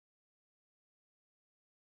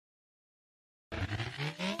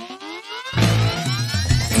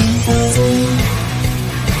Geekazoid.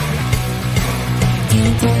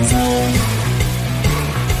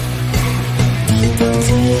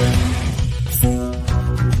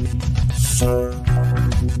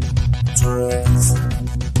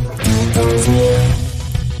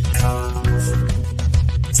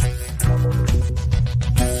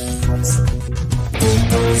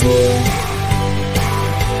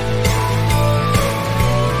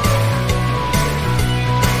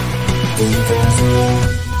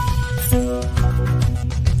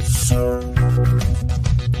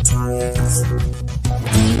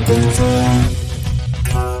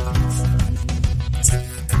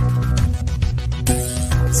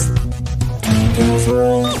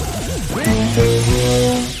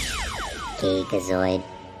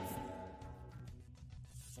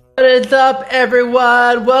 What is up,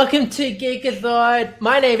 everyone? Welcome to Geekazoid.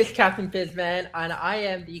 My name is Captain Bizman, and I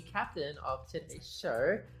am the captain of today's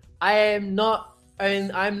show. I'm not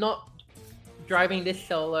driving this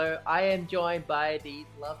solo. I am joined by the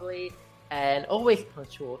lovely and always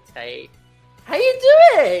punctual Tay. How you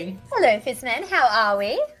doing? Hello, Fizzman. How are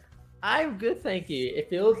we? I'm good, thank you. It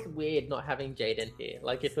feels weird not having Jaden here.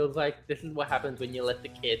 Like, it feels like this is what happens when you let the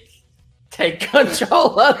kids take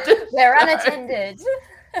control of the show. We're unattended.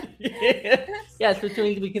 Yes, which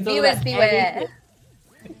means we can talk Viewers about beware.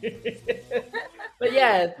 But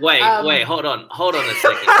yeah. Wait, hold on a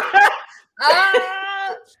second.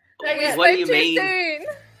 What do you mean? Soon.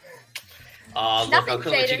 Look, I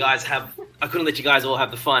couldn't let you guys all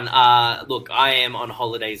have the fun. Look, I am on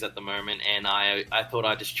holidays at the moment, and I thought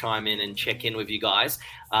I'd just chime in and check in with you guys.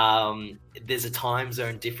 There's a time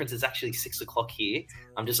zone difference. It's actually 6:00 here.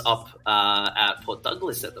 I'm just up at Port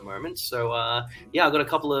Douglas at the moment. So, yeah, I've got a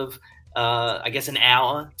couple of, I guess, an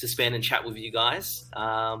hour to spend and chat with you guys.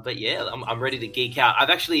 But yeah, I'm ready to geek out. I've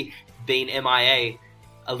actually been MIA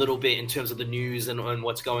a little bit in terms of the news and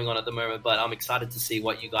what's going on at the moment, but I'm excited to see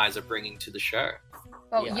what you guys are bringing to the show.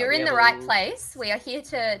 Well, Yeah, you're in the right place. We are here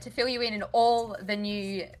to fill you in all the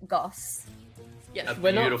new goss. Yes,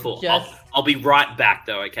 Beautiful. I'll be right back,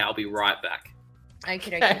 though, okay? I'll be right back.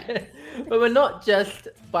 Okay. But we're not just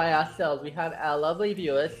by ourselves. We have our lovely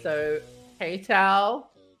viewers. So, hey,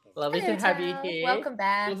 Tal. Lovely Hello, to have you Tal. here. Welcome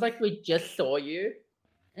back. Feels like we just saw you.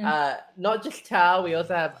 Not just Tal. We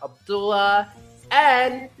also have Abdullah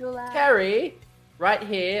and Terry right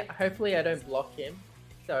here. Hopefully, I don't block him.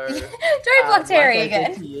 So Don't block Terry like I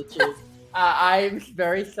did again. to YouTube. I'm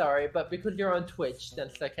very sorry, but because you're on Twitch, then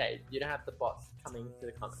it's okay. You don't have the bots coming to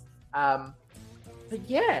the comments. But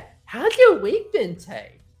yeah, how's your week been,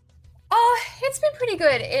 Tay? Oh, it's been pretty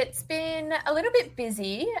good. It's been a little bit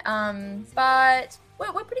busy, but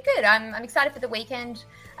we're pretty good. I'm excited for the weekend.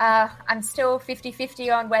 I'm still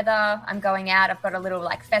 50-50 on whether I'm going out. I've got a little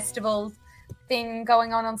festival thing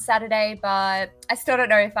going on Saturday, but I still don't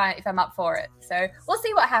know if I'm up for it. So we'll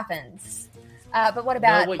see what happens. But what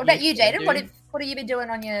about you, Jaden? What have you been doing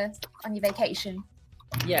on your vacation?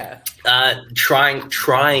 Yeah. Trying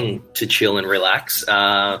to chill and relax.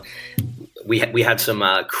 We had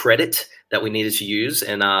some credit that we needed to use,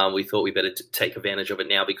 and we thought we better take advantage of it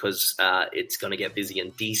now because it's going to get busy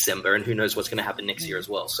in December, and who knows what's going to happen next year as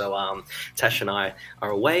well. So Tash and I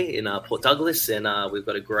are away in Port Douglas, and we've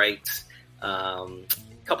got a great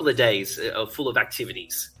couple of days full of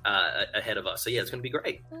activities ahead of us. So yeah, it's going to be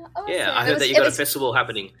great. Awesome. Yeah, I heard that you've got a festival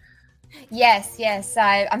happening. Yes.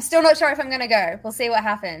 I'm still not sure if I'm going to go. We'll see what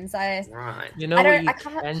happens. Right. You know what you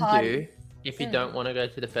can do if you don't want to go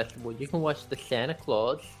to the festival? You can watch the Santa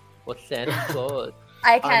Claus or Santa Claus.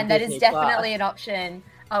 I can. That is Disney definitely Plus. an option.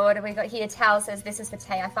 Oh, what have we got here? Tal says, this is for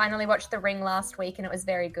Tay. I finally watched The Ring last week and it was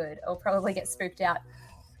very good. I'll probably get spooked out.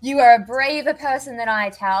 You are a braver person than I,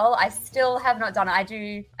 Tal. I still have not done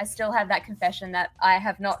it. I still have that confession that I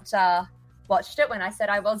have not watched it when I said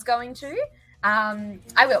I was going to.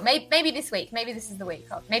 I will. Maybe this week. Maybe this is the week.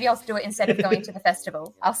 Maybe I'll do it instead of going to the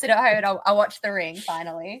festival. I'll sit at home and I'll watch The Ring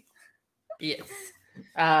finally. Yes.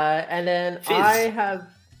 And then Fizz. I have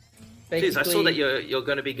basically... Fizz, I saw that you're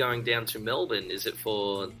going to be going down to Melbourne. Is it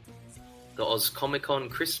for the Oz Comic Con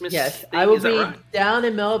Christmas? Yes, thing? I will Is that be right? down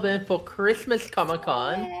in Melbourne for Christmas Comic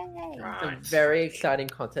Con. Yay. Right. Some very exciting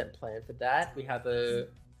content planned for that. We have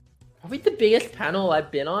probably the biggest panel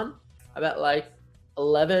I've been on. About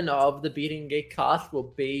 11 of the Beating Geek cast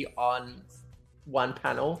will be on one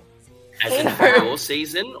panel. As in from your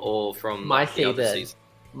season or from My the other season. season?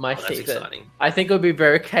 My That's season. exciting. I think it would be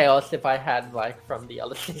very chaos if I had from the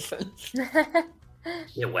other seasons.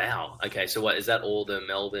 Yeah, wow. Okay, so what is that? All the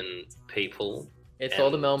Melbourne people? It's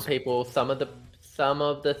all the Melbourne people, some of the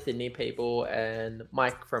Sydney people, and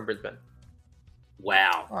Mike from Brisbane.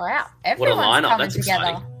 Wow. Wow. What a Everyone's lineup. coming That's together.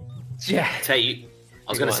 exciting. Yeah. Tay,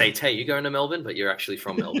 was going to say, Tay, you going to Melbourne, but you're actually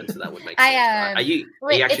from Melbourne, so that would make sense. I am. Are you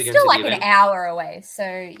it's actually still going to like an hour away,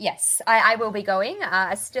 so yes, I will be going.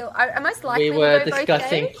 I most likely we were will go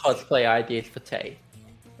discussing both days. cosplay ideas for Tay.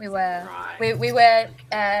 We were. Right. We were.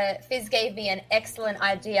 Fizz gave me an excellent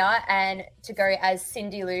idea, and to go as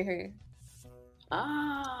Cindy Lou Who.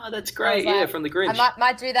 Ah, that's great. Yeah, from the Grinch. I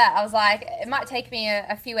might do that. I was like, it might take me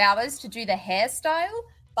a few hours to do the hairstyle,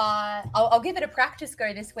 but I'll give it a practice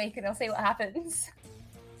go this week, and I'll see what happens.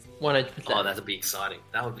 100%. Oh, that'd be exciting.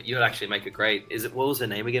 You would actually make it great. What was her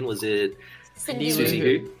name again? Was it Cindy Susie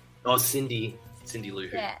Lou Who? Oh, Cindy Lou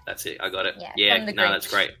Who. Yeah. That's it. I got it. Yeah, no,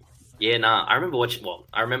 that's great. Yeah, I remember watching. Well,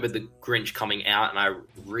 I remember the Grinch coming out, and I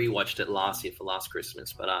rewatched it last year for last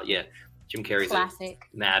Christmas. But yeah, Jim Carrey's classic.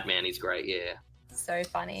 A madman. He's great. Yeah. So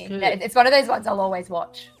funny. Good. It's one of those ones I'll always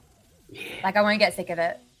watch. Yeah. Like I won't get sick of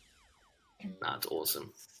it. Nah, it's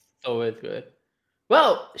awesome. Always good.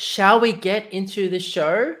 Well, shall we get into the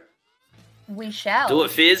show? We shall. Do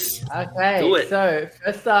it, Fizz. Okay, Do it. So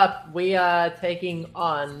first up, we are taking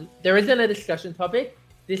on. There isn't a discussion topic.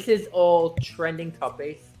 This is all trending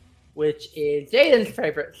topics, which is Jaden's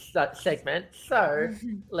favorite segment. So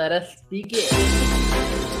let us begin.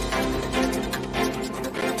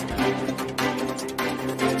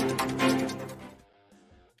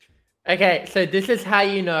 Okay, so this is how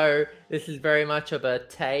you know this is very much of a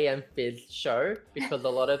Tay and Fizz show, because a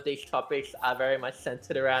lot of these topics are very much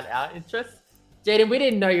centered around our interests. Jaden, we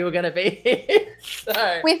didn't know you were going to be here.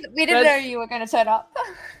 So we didn't know you were going to turn up.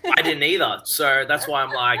 I didn't either. So that's why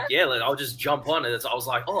I'm like, yeah, I'll just jump on it. I was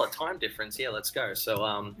like, oh, a time difference. Yeah, let's go.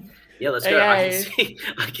 So, yeah, let's go. Okay.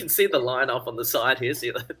 I can see the line up on the side here.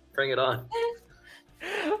 So bring it on.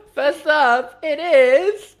 First up, it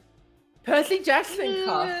is Percy Jackson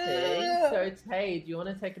casting. So, Tay, do you want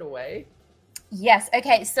to take it away? Yes.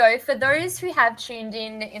 Okay. So for those who have tuned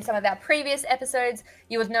in some of our previous episodes,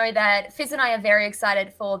 you would know that Fizz and I are very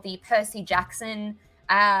excited for the Percy Jackson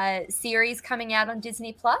series coming out on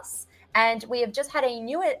Disney Plus. And we have just had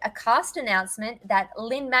a cast announcement that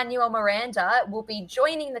Lin-Manuel Miranda will be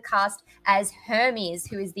joining the cast as Hermes,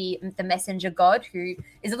 who is the messenger god, who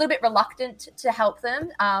is a little bit reluctant to help them.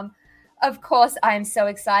 Of course, I am so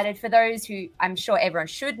excited. For those who I'm sure everyone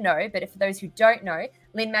should know, but for those who don't know,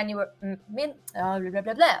 Lin-Manuel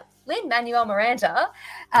Miranda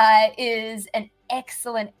is an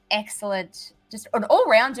excellent, just an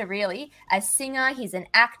all-rounder, really. A singer, he's an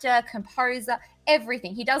actor, composer,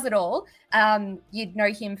 everything. He does it all. You'd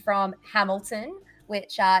know him from Hamilton,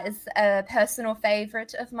 which is a personal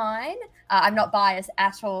favorite of mine. I'm not biased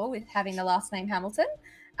at all with having the last name Hamilton.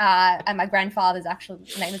 And my grandfather's actual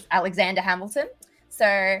name is Alexander Hamilton.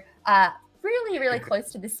 So really, really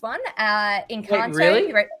close to this one. Encanto, really?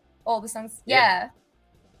 he wrote all the songs. Yeah.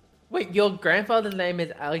 Wait, your grandfather's name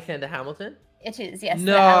is Alexander Hamilton? It is, yes.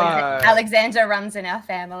 No. Alexander runs in our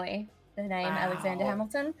family, the name Alexander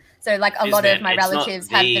Hamilton. So like a lot of my relatives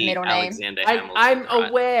have the middle name. I'm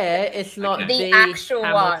aware it's not the actual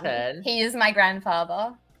Hamilton. one. He is my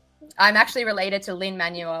grandfather. I'm actually related to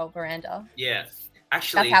Lin-Manuel Miranda. Yeah.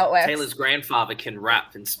 Actually, that's how it works. Taylor's grandfather can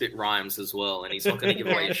rap and spit rhymes as well, and he's not going to give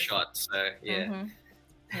away a shot. So, yeah.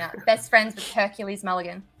 Mm-hmm. No, best friends with Hercules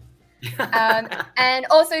Mulligan. And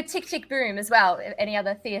also Tick Tick Boom as well. Any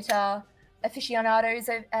other theatre aficionados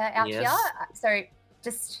out here? So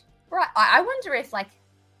just, right. I wonder if like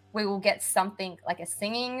we will get something like a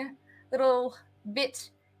singing little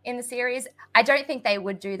bit in the series. I don't think they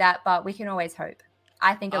would do that, but we can always hope.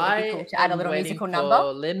 I think it would be cool to add a little musical number.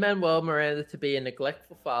 Lin-Manuel Miranda to be a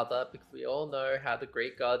neglectful father, because we all know how the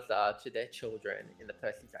Greek gods are to their children in the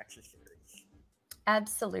Percy Jackson series.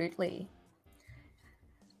 Absolutely.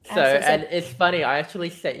 And it's funny, I actually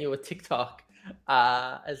sent you a TikTok.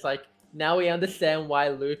 It's like, now we understand why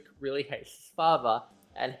Luke really hates his father,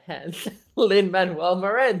 and hence Lin-Manuel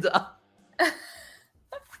Miranda.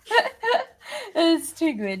 It's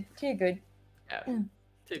too good. Yeah,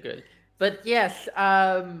 too good. But yes,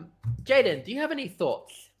 Jaden, do you have any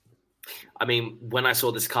thoughts? I mean, when I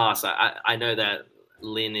saw this cast, I know that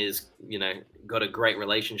Lin is, got a great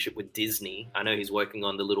relationship with Disney. I know he's working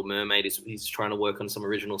on The Little Mermaid. He's trying to work on some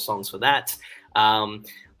original songs for that.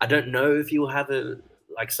 I don't know if he'll have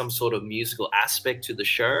some sort of musical aspect to the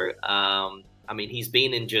show. I mean, he's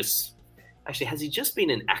been in has he just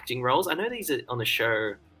been in acting roles? I know that he's on a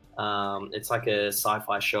show. It's like a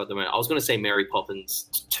sci-fi show at the moment. I was going to say Mary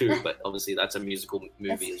Poppins 2, but obviously that's a musical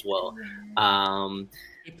movie as well.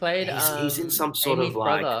 He played. He's in some sort Amy's of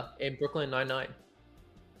like brother in Brooklyn Nine-Nine.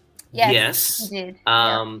 Yes, he did.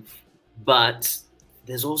 But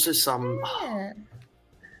there's also some.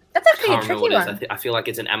 That's actually a tricky one. I feel like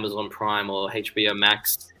it's an Amazon Prime or HBO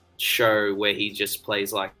Max show where he just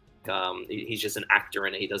plays like he's just an actor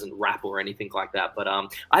and he doesn't rap or anything like that. But I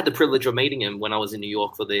had the privilege of meeting him when I was in New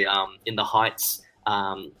York for the In the Heights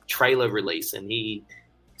trailer release, and he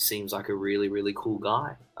seems like a really, really cool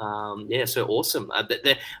guy. So awesome.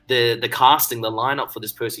 The casting, the lineup for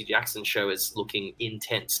this Percy Jackson show is looking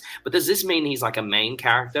intense. But does this mean he's like a main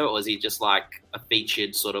character, or is he just like a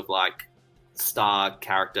featured sort of like star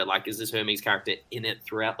character? Like, is this Hermes character in it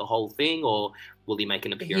throughout the whole thing, or will he make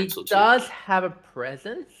an appearance or two? He does have a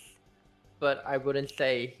presence, but I wouldn't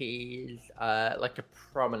say he's like a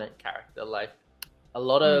prominent character. Like a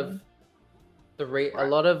lot of a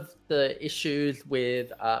lot of the issues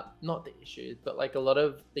with not the issues, but like a lot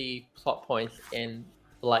of the plot points in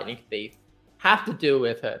The Lightning Thief have to do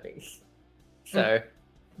with Hermes. So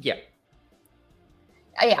yeah.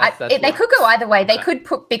 They could go either way. They could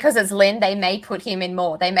put, because it's Lin, they may put him in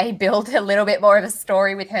more. They may build a little bit more of a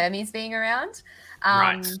story with Hermes being around.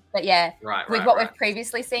 But yeah, with what we've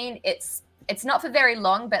previously seen, it's not for very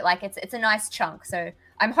long, but like it's a nice chunk. So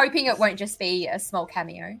I'm hoping it won't just be a small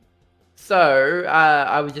cameo. So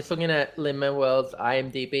I was just looking at Lin-Manuel's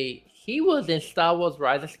IMDb. He was in Star Wars: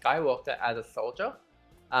 Rise of Skywalker as a soldier,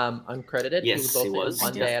 uncredited. Yes, he was also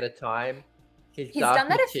in One Day at a Time. He's done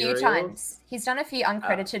that a few times. He's done a few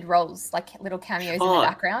uncredited roles, like little cameos in the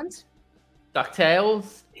background.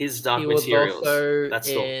 DuckTales. His Dark he Materials. was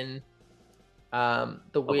also in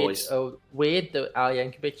the Al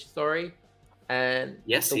Yankovic story, and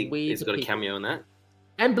he's got a cameo in that.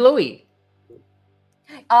 And Bluey.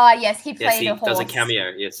 Yes, he played a horse. Does a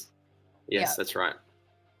cameo. Yes, that's right.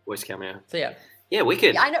 Voice cameo. So yeah,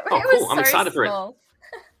 wicked. Yeah, I know. Oh, cool! I'm excited for it.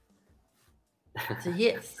 So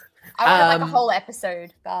yes. I wanted like a whole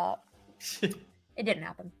episode, but it didn't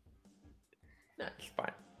happen. No, it's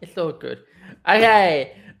fine. It's all good.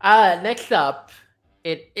 Okay. Next up,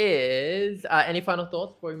 it is any final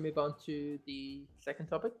thoughts before we move on to the second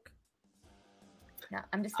topic? No,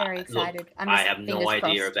 I'm just very excited. Look, I have no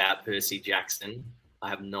idea about Percy Jackson. I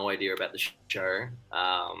have no idea about the show.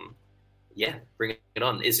 Bring it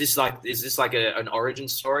on. Is this like an origin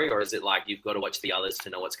story, or is it like you've got to watch the others to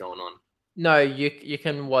know what's going on? No, you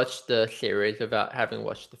can watch the series without having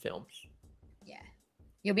watched the films. Yeah,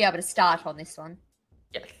 you'll be able to start on this one.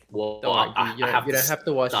 Yes. Well, you don't have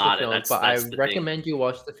to watch the films, but I recommend you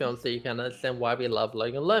watch the films so you can understand why we love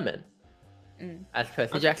Logan Lerman as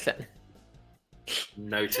Percy Jackson.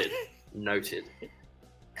 Noted.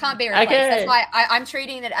 Can't be replaced. Okay. That's why I'm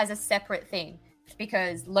treating it as a separate thing,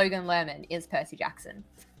 because Logan Lerman is Percy Jackson.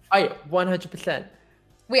 Oh yeah, 100%.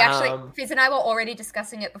 We actually, Fizz and I were already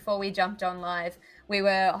discussing it before we jumped on live. We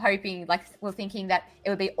were thinking that it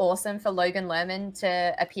would be awesome for Logan Lerman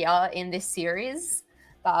to appear in this series,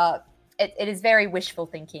 but it is very wishful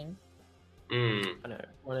thinking. I know,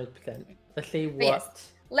 100%. Let's see what.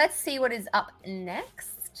 Yes, let's see what is up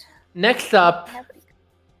next. Next up,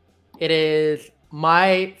 it is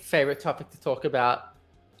my favorite topic to talk about.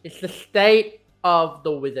 It's the state of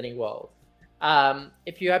the Wizarding World.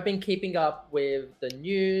 If you have been keeping up with the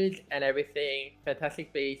news and everything,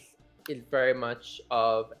 Fantastic Beasts is very much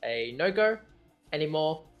of a no-go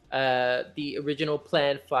anymore. The original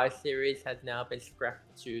planned 5 series has now been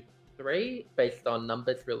scrapped to 3 based on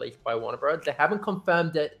numbers released by Warner Bros. They haven't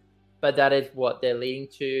confirmed it, but that is what they're leading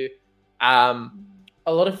to.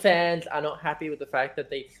 A lot of fans are not happy with the fact that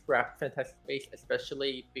they scrapped Fantastic Beasts,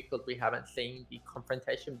 especially because we haven't seen the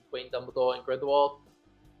confrontation between Dumbledore and Grindelwald.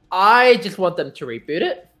 I just want them to reboot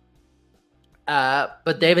it.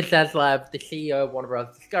 But David Zaslav, the CEO of Warner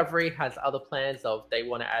Bros. Discovery, has other plans of they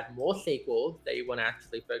want to add more sequels. They want to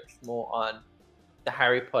actually focus more on the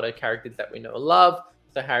Harry Potter characters that we know and love.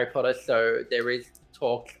 So Harry Potter, so there is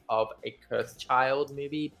talk of a Cursed Child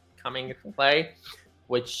movie coming into play,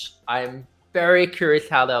 which I'm very curious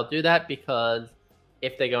how they'll do that, because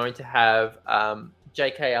if they're going to have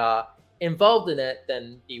JKR involved in it,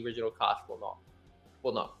 then the original cast will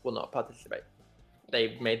not participate.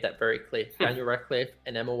 They've made that very clear. Daniel Radcliffe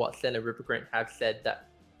and Emma Watson and Rupert Grint have said that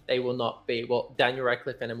they will not be. Well, Daniel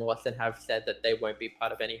Radcliffe and Emma Watson have said that they won't be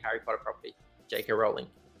part of any Harry Potter property. J.K. Rowling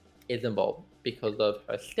is involved because of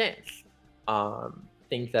her stance.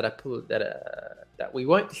 Things that we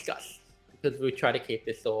won't discuss, because we try to keep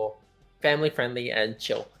this all family friendly and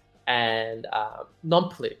chill and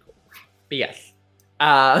non-political. But yes,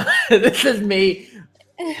 this is me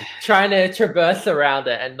trying to traverse around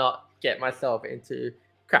it and not get myself into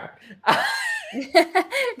crap. No,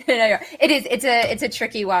 it is. It's a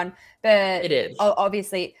tricky one, but it is.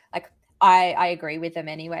 Obviously, like I agree with them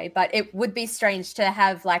anyway. But it would be strange to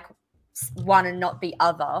have like one and not the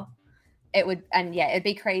other. It would, and yeah, it'd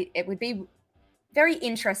be It would be very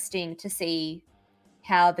interesting to see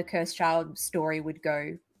how the Cursed Child story would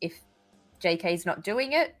go if JK's not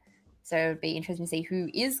doing it. So it'd be interesting to see who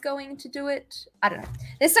is going to do it. I don't know.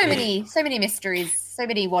 There's so many mysteries, so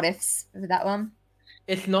many what ifs for that one.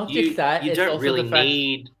 It's not just that. You it's don't also really the fact...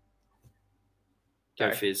 need.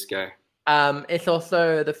 Go, Fizz, go. It's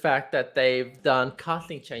also the fact that they've done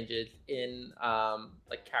casting changes in,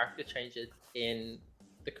 like character changes in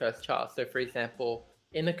the Cursed Child. So, for example,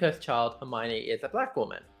 in the Cursed Child, Hermione is a black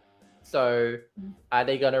woman. So, are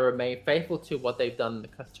they going to remain faithful to what they've done in the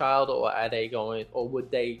Cursed Child, or are they going, or would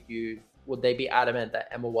they be adamant that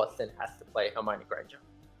Emma Watson has to play Hermione Granger?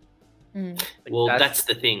 Like, well, that's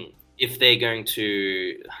the thing. If they're going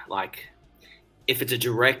to, like, if it's a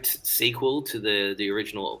direct sequel to the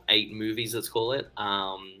original 8 movies, let's call it,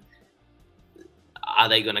 are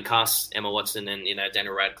they going to cast Emma Watson and, you know,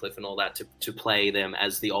 Daniel Radcliffe and all that to play them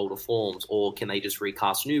as the older forms, or can they just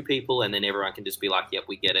recast new people and then everyone can just be like, yep,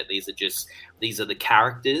 we get it. These are the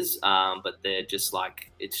characters, but they're just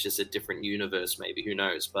like, it's just a different universe, maybe, who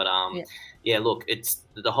knows? But yeah, look, it's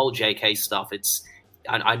the whole JK stuff.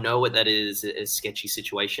 I know what that is, a sketchy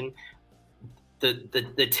situation.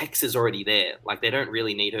 The text is already there. Like, they don't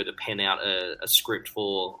really need her to pen out a script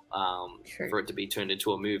for it to be turned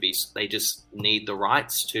into a movie. So they just need the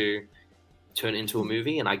rights to turn it into a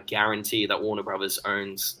movie. And I guarantee that Warner Brothers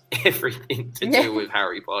owns everything to do with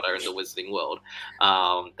Harry Potter and the Wizarding World.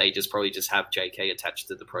 They probably just have JK attached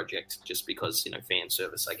to the project just because, you know, fan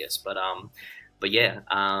service, I guess. But yeah.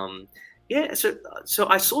 Yeah, so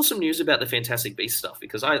I saw some news about the Fantastic Beasts stuff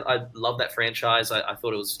because I love that franchise. I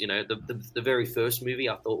thought it was, you know, the very first movie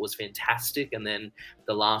I thought was fantastic, and then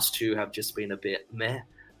the last 2 have just been a bit meh.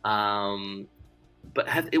 But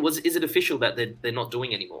is it official that they're not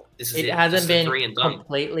doing anymore? It hasn't been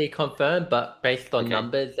completely confirmed, but based on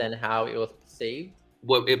numbers and how it was perceived,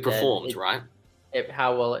 well, it performed, right?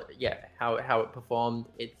 How it performed,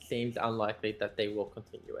 it seems unlikely that they will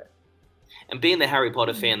continue it. And being the Harry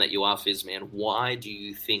Potter fan that you are, Fizz, man, why do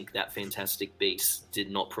you think that Fantastic Beasts did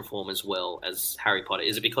not perform as well as Harry Potter?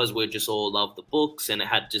 Is it because we just all love the books and it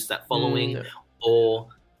had just that following, or?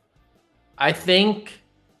 I think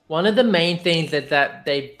one of the main things is that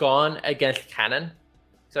they've gone against canon.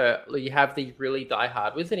 So you have these really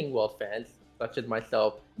diehard Wizarding World fans, such as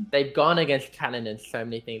myself. They've gone against canon in so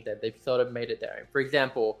many things that they've sort of made it their own. For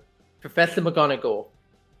example, Professor McGonagall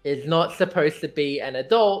is not supposed to be an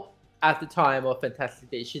adult at the time of Fantastic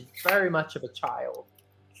Beasts. She's very much of a child.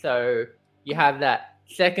 So you have that.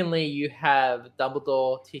 Secondly, you have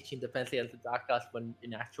Dumbledore teaching Defense Against the Dark Arts when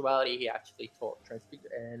in actuality he actually taught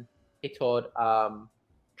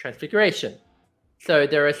Transfiguration. So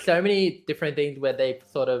there are so many different things where they've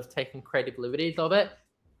sort of taken creative liberties of it,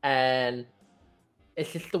 and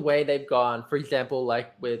it's just the way they've gone. For example,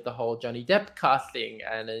 like with the whole Johnny Depp casting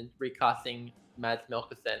and then recasting Mads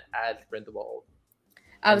Mikkelsen as Grindelwald.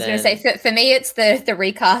 I was going to say, for me, it's the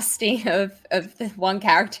recasting of the one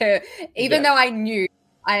character. Even though I knew,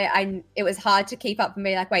 it was hard to keep up for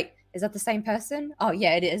me. Like, wait, is that the same person? Oh,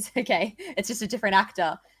 yeah, it is. Okay, it's just a different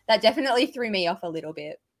actor. That definitely threw me off a little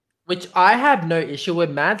bit. Which I have no issue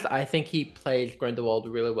with Mads. I think he plays Grindelwald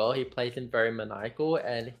really well. He plays him very maniacal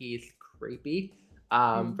and he's creepy.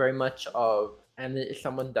 Very much and it's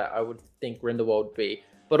someone that I would think Grindelwald would be.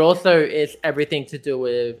 But also, it's everything to do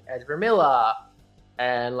with Ezra Miller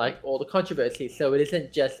and like all the controversy. So it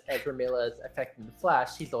isn't just Ezra Miller's affecting the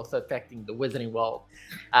Flash; he's also affecting the Wizarding World.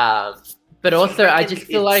 But also, I just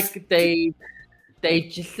feel like they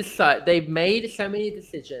just decide they've made so many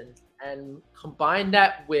decisions and combine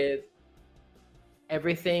that with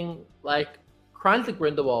everything like Crimes of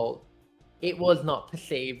Grindelwald. It was not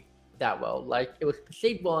perceived that well. Like, it was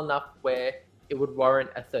perceived well enough where it would warrant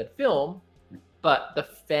a third film, but the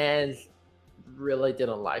fans really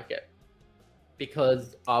didn't like it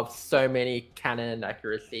because of so many canon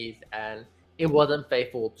inaccuracies, and it wasn't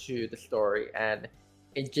faithful to the story, and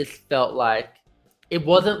it just felt like it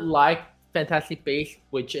wasn't like Fantastic Beasts,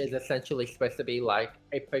 which is essentially supposed to be like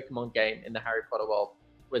a Pokemon game in the Harry Potter world,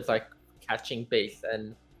 with like catching beasts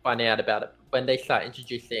and finding out about it. When they start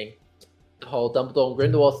introducing the whole Dumbledore and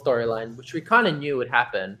Grindelwald storyline, which we kind of knew would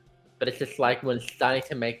happen, but it's just like when starting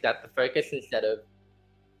to make that the focus instead of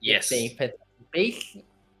being Fantastic Beasts,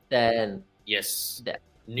 then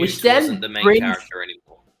Newt wasn't the main character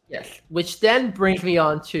anymore. Yes, which then brings me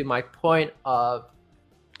on to my point of,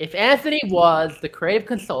 if Anthony was the creative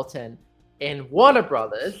consultant in Warner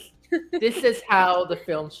Brothers, this is how the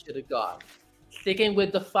film should have gone. Sticking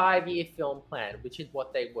with the 5-year film plan, which is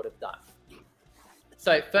what they would have done.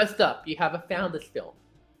 So first up, you have a Founders film,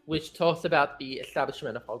 which talks about the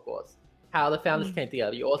establishment of Hogwarts, how the Founders came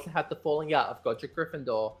together. You also have the falling out of Godric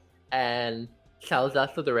Gryffindor and Salazar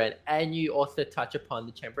Slytherin, and you also touch upon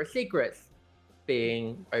the Chamber of Secrets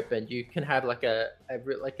being opened. You can have like a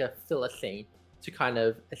filler scene to kind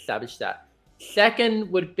of establish that.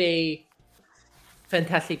 Second would be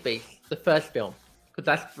Fantastic Beasts, the first film, because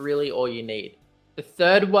that's really all you need. The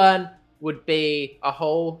third one would be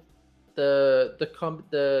the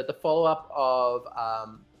follow up of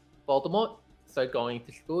Voldemort. So going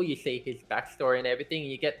to school, you see his backstory and everything,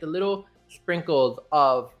 and you get the little sprinkles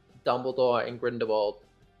of Dumbledore and Grindelwald,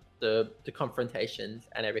 the confrontations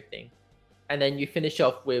and everything. And then you finish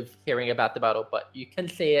off with hearing about the battle, but you can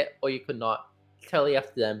see it or you could not. It's totally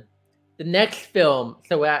up to them. The next film,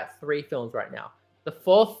 so we're at 3 films right now. The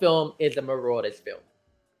 4th film is a Marauders film.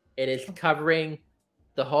 It is covering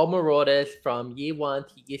the whole Marauders from year 1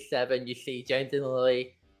 to year 7. You see James and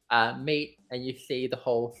Lily meet, and you see the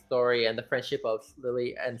whole story and the friendship of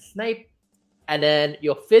Lily and Snape. And then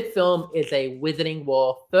your 5th film is a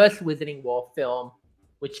first Wizarding War film,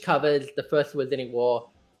 which covers the first Wizarding War.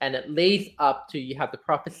 And it leads up to, you have the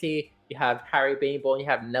prophecy, you have Harry being born, you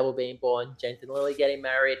have Neville being born, James and Lily getting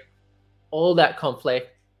married, all that conflict.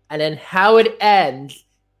 And then how it ends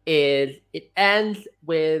is, it ends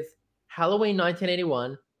with Halloween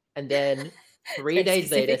 1981, and then 3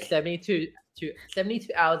 days later, 72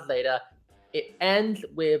 hours later, it ends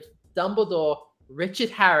with Dumbledore, Richard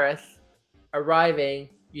Harris arriving.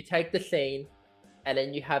 You take the scene, and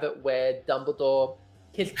then you have it where Dumbledore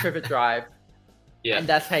kissed Privet Drive. Yeah. And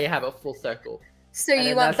that's how you have a full circle. So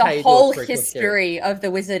you want the whole history of the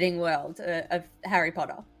Wizarding World of Harry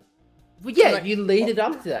Potter? Well, yeah, you lead it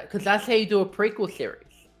up to that, because that's how you do a prequel series.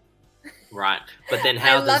 Right. But then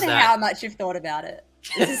how does that... I love how much you've thought about it.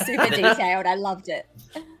 This is super detailed. I loved it.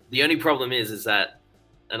 The only problem is that,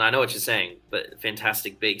 and I know what you're saying, but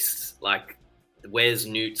Fantastic Beasts, like, where's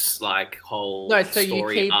Newt's, like, whole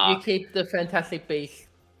story arc? You keep the Fantastic Beasts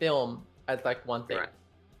film as, like, one thing.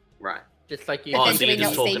 Right. Just like you. So you're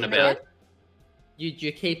just talking about.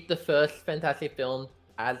 You keep the first Fantastic film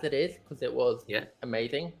as it is, because it was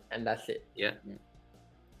amazing, and that's it. Yeah.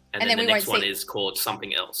 And then the next one is called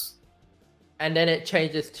something else. And then it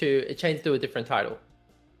changes to a different title.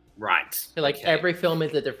 Right. So every film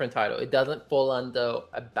is a different title. It doesn't fall under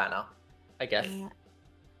a banner, I guess.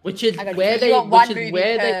 Which is where they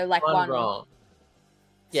went wrong.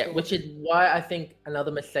 Yeah, which is why I think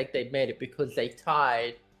another mistake they made it, because they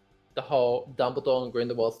tied the whole Dumbledore and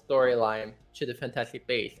Grindelwald storyline to the Fantastic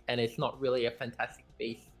Beasts, and it's not really a Fantastic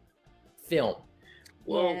Beasts film.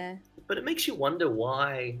 Well, but it makes you wonder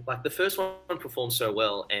why, like, the first one performed so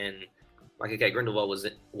well, and like, okay, Grindelwald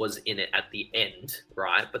was in it at the end,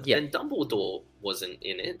 right? But then Dumbledore wasn't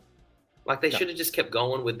in it. Like, they should have just kept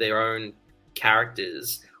going with their own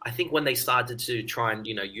characters. I think when they started to try and,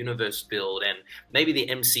 universe build, and maybe the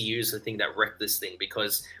MCU is the thing that wrecked this thing,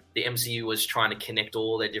 because the MCU was trying to connect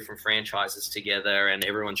all their different franchises together, and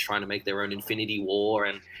everyone's trying to make their own Infinity War,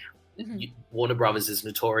 and Warner Brothers is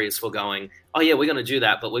notorious for going, oh yeah, we're going to do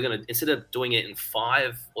that, but we're going to, instead of doing it in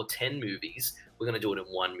 5 or 10 movies, we're going to do it in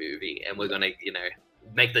 1 movie, and we're going to,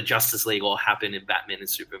 make the Justice League all happen in Batman and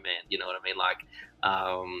Superman. You know what I mean?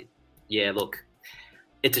 Like, look,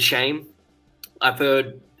 it's a shame. I've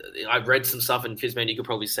read some stuff, and Fizman, you could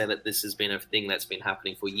probably say that this has been a thing that's been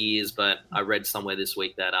happening for years, but I read somewhere this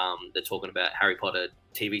week that they're talking about Harry Potter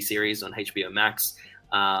TV series on HBO Max.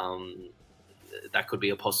 That could be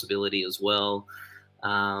a possibility as well.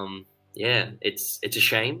 It's a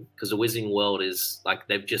shame, because the Wizarding World is, like,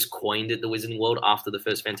 they've just coined it the Wizarding World after the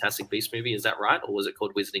first Fantastic Beasts movie. Is that right? Or was it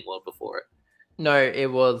called Wizarding World before it? No,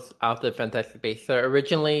 it was after Fantastic Beasts. So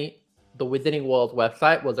originally, the Wizarding World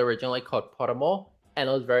website was originally called Pottermore, and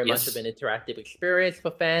it was very much of an interactive experience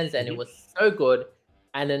for fans, and it was so good.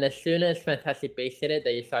 And then as soon as Fantastic Beasts hit it,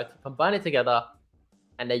 they decided to combine it together,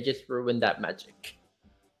 and they just ruined that magic.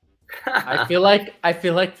 I feel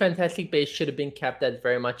like Fantastic Beasts should have been kept as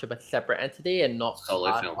very much of a separate entity and not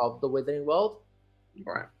part of the Wizarding World.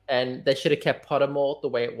 Right. And they should have kept Pottermore the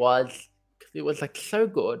way it was, because it was, like, so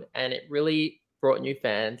good, and it really brought new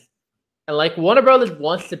fans. And, like, Warner Brothers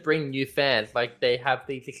wants to bring new fans. Like, they have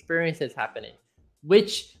these experiences happening,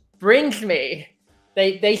 which brings me.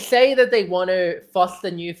 They say that they want to foster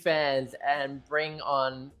new fans and bring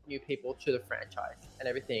on new people to the franchise and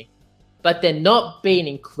everything, but they're not being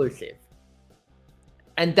inclusive.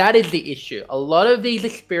 And that is the issue. A lot of these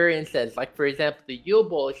experiences, like, for example, the Yule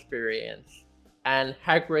Ball experience and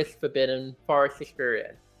Hagrid's Forbidden Forest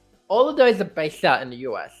experience, all of those are based out in the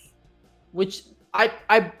US, which I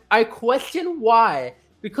question why.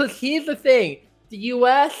 Because here's the thing. The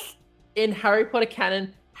US in Harry Potter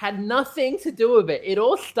canon had nothing to do with it. It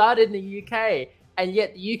all started in the UK, and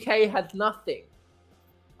yet the UK has nothing.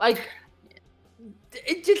 Like,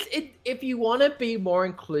 If you want to be more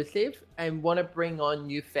inclusive and want to bring on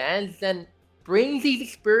new fans, then bring these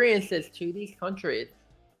experiences to these countries.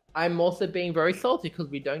 I'm also being very salty because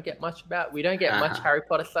we don't get much Harry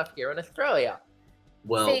Potter stuff here in Australia.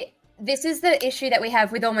 Well, see, this is the issue that we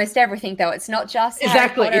have with almost everything, though. It's not just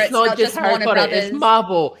exactly. Harry Potter, it's not just Harry Warner Potter. Brothers. It's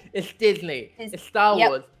Marvel. It's Disney. It's Star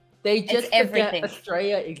Wars. They just forget everything.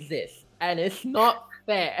 Australia exists, and it's not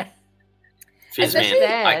fair.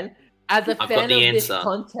 Fizzman, as a fan of this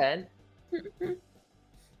content,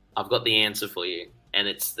 I've got the answer for you, and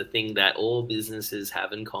it's the thing that all businesses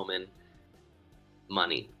have in common: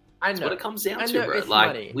 money. I know. That's what it comes down to, bro. Like,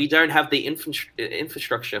 money. We don't have the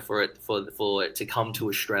infrastructure for it to come to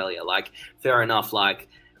Australia. Like, fair enough. Like,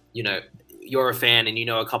 you know, you're a fan and you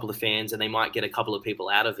know a couple of fans and they might get a couple of people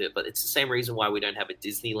out of it, but it's the same reason why we don't have a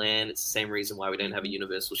Disneyland. It's the same reason why we don't have a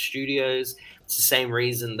Universal Studios. It's the same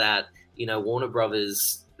reason that, you know, Warner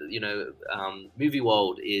Brothers, you know, Movie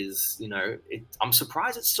World is, you know, I'm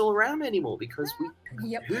surprised it's still around anymore because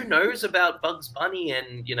who knows about Bugs Bunny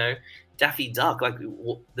and, you know, Daffy Duck? Like,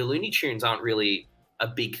 the Looney Tunes aren't really a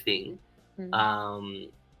big thing.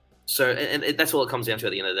 So that's all it comes down to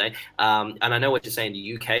at the end of the day. And I know what you're saying,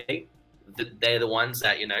 the UK, they're the ones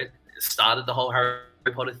that, you know, started the whole Harry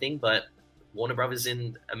Potter thing, but Warner Brothers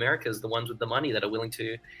in America is the ones with the money that are willing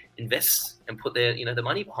to invest and put their, you know, the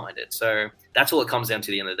money behind it. So that's all it comes down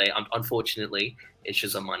to at the end of the day. Unfortunately, it's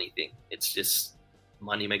just a money thing. It's just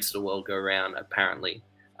money makes the world go round, apparently,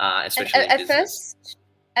 especially in business.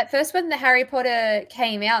 At first, when the Harry Potter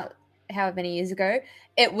came out, however many years ago,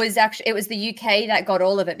 it was the UK that got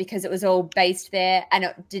all of it because it was all based there, and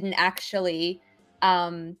it didn't actually.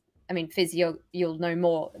 I mean, Fizz, you'll know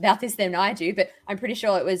more about this than I do, but I'm pretty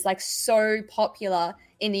sure it was like so popular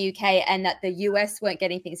in the UK, and that the US weren't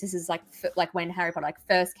getting things. This is like when Harry Potter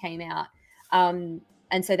first came out, and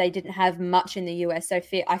so they didn't have much in the US. So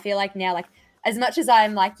I feel like now, like, as much as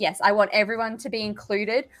I'm like, yes, I want everyone to be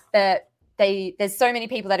included, but there's so many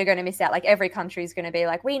people that are going to miss out. Like, every country is going to be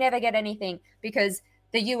like, we never get anything because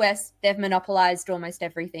the US, they've monopolized almost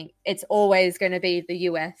everything. It's always going to be the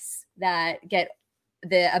US that get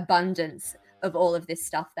the abundance of all of this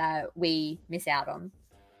stuff that we miss out on.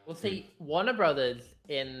 Well, see, Warner Brothers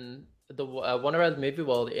in the Warner Brothers Movie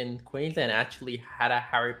World in Queensland actually had a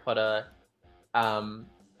Harry Potter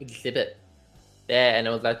exhibit there, and it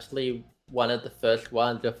was actually one of the first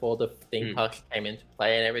ones before the theme parks came into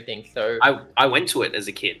play and everything. So I went to it as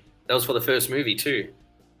a kid. That was for the first movie too.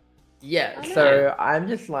 Yeah, so I'm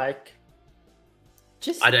just like,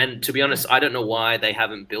 and to be honest, I don't know why they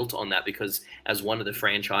haven't built on that, because as one of the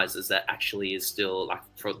franchises that actually is still like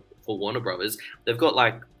for Warner Brothers, they've got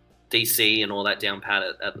like DC and all that down pat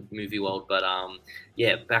at the Movie World. But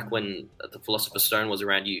yeah, back when the Philosopher's Stone was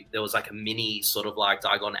around, there was like a mini sort of like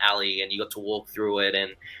Diagon Alley, and you got to walk through it.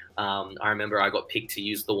 And I remember I got picked to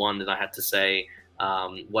use the wand, and I had to say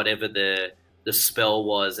whatever the spell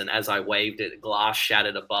was, and as I waved it, glass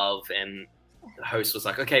shattered above, and the host was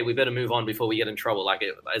like, "Okay, we better move on before we get in trouble." Like,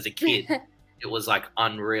 as a kid, it was like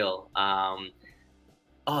unreal.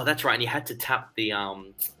 Oh, that's right. And you had to tap the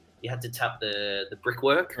brick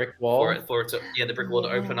wall for it to the brick wall to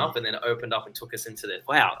open up, and then it opened up and took us into the.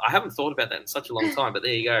 Wow, I haven't thought about that in such a long time, but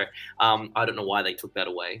there you go. I don't know why they took that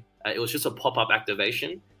away. It was just a pop-up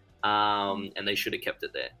activation, and they should have kept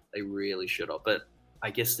it there. They really should have, but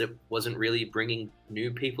I guess that wasn't really bringing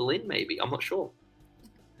new people in. Maybe, I'm not sure.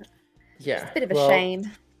 Yeah, it's a bit of a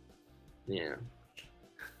shame. Yeah,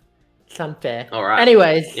 it's unfair. All right.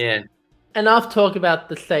 Anyways, yeah. Enough talk about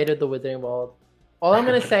the state of the Wizarding World. All I'm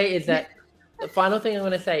going to say is that the final thing I'm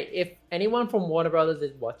going to say, if anyone from Warner Brothers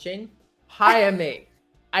is watching, hire me.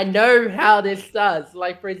 I know how this does.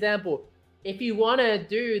 Like, for example, if you want to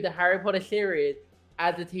do the Harry Potter series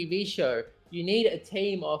as a TV show, you need a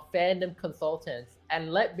team of fandom consultants,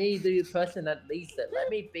 and let me be the person that leads it. Let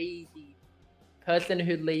me be the person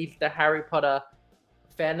who leads the Harry Potter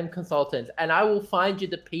fandom consultants, and I will find you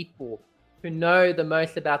the people who know the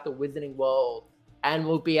most about the Wizarding World, and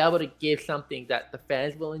will be able to give something that the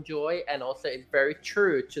fans will enjoy, and also is very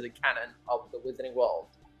true to the canon of the Wizarding World.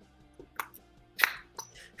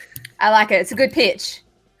 I like it. It's a good pitch.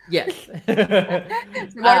 Yes. Warner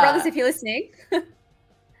Brothers, if you're listening.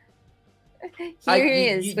 Here he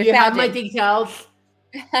is. You have my details.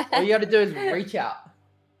 All you got to do is reach out.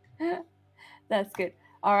 That's good.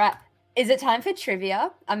 All right. Is it time for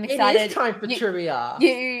trivia? I'm excited. It is time for trivia.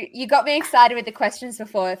 You got me excited with the questions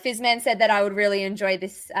before. Fizzman said that I would really enjoy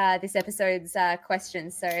this episode's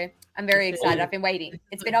questions, so I'm very excited. I've been waiting.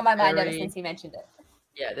 It's been on my mind ever since he mentioned it.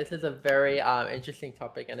 Yeah, this is a very interesting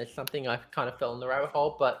topic, and it's something I've kind of fell in the rabbit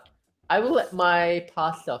hole, but I will let my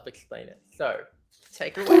past self explain it. So,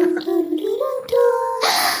 take it away.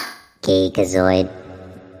 Geekazoid.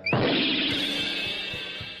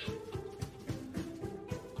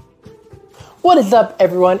 What is up,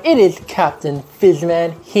 everyone? It is Captain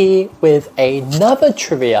Fizzman here with another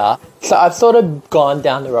trivia. So I've sort of gone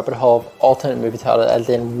down the rabbit hole of alternate movie titles, as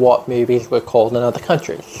in what movies were called in other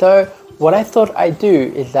countries. So what I thought I'd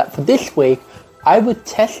do is that for this week, I would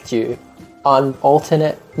test you on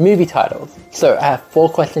alternate movie titles. So I have 4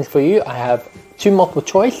 questions for you. I have 2 multiple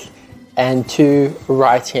choice and 2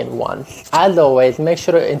 write-in ones. As always, make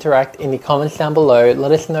sure to interact in the comments down below.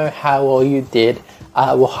 Let us know how well you did.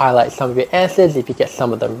 We'll highlight some of your answers if you get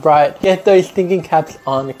some of them right. Get those thinking caps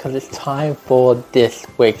on because it's time for this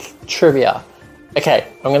week's trivia. Okay,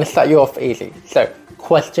 I'm going to start you off easy. So,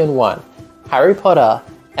 question 1. Harry Potter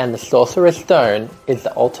and the Sorcerer's Stone is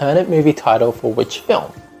the alternate movie title for which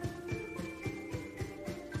film?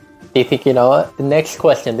 Do you think you know it? The next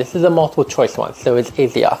question, this is a multiple choice one, so it's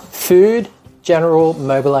easier. Food General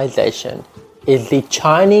Mobilization is the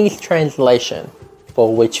Chinese translation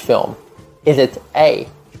for which film? Is it A,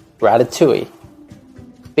 Ratatouille,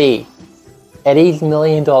 B, Eddie's $1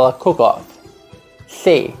 Million Cook-Off,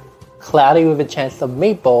 C, Cloudy with a Chance of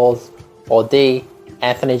Meatballs, or D,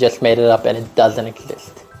 Anthony just made it up and it doesn't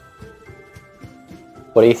exist?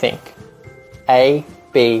 What do you think? A,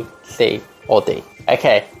 B, C, or D?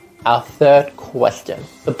 Okay, our third question.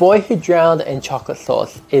 The Boy Who Drowned in Chocolate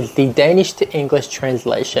Sauce is the Danish to English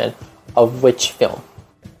translation of which film?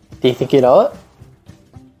 Do you think you know it?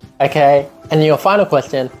 Okay, and your final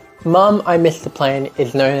question, Mum, I Missed the Plane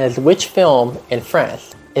is known as which film in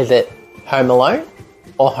France? Is it Home Alone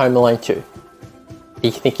or Home Alone 2? Do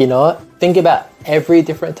you think you know it? Think about every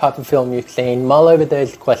different type of film you've seen, mull over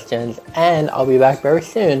those questions, and I'll be back very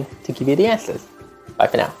soon to give you the answers. Bye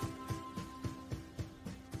for now.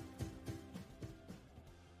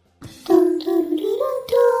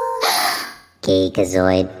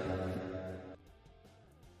 Geekazoid.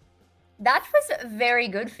 That was very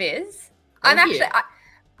good, Fizz.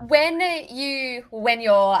 When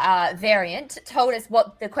your variant told us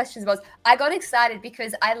what the questions was, I got excited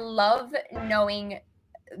because I love knowing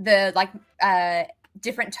the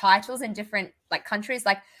different titles in different countries.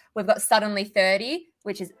 Like we've got Suddenly 30,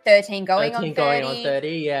 which is 13 going on 30. Going on 30,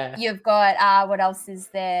 yeah. You've got what else is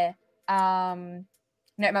there?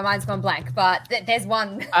 No, my mind's gone blank, but there's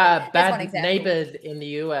one. Bad Neighbors in the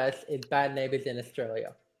US is Bad Neighbors in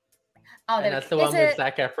Australia. Oh, and that's the one with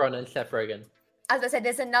Zac Efron and Seth Rogen. I was going to say,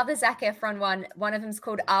 there's another Zac Efron one. One of them's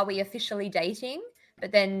called Are We Officially Dating?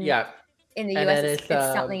 But then in the US, it's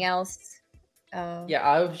something else. Yeah,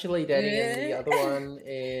 I'm Officially Dating, and the other one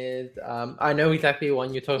is... I know exactly the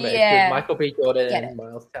one you're talking about. It's with Michael B. Jordan and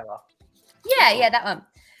Miles Teller. Yeah, that one.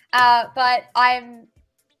 But I'm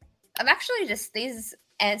actually just... These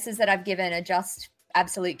answers that I've given are just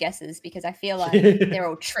absolute guesses because I feel like they're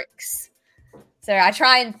all tricks. So I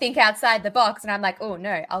try and think outside the box, and I'm like, oh,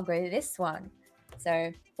 no, I'll go to this one.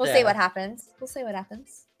 So we'll see what happens. Do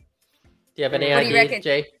you have any ideas,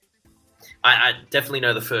 Jay? I definitely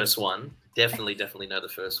know the first one. Definitely know the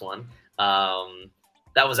first one.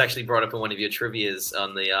 That was actually brought up in one of your trivias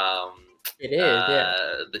on the It is,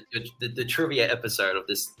 the trivia episode of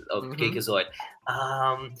Geekazoid.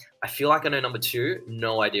 I feel like I know number 2.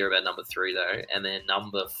 No idea about number 3 though. And then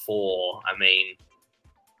number 4, I mean,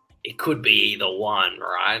 it could be either one,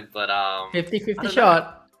 right? But 50-50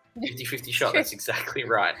 shot. 50-50 shot. That's exactly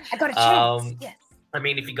right. I got a chance. Yes. I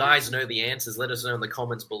mean, if you guys know the answers, let us know in the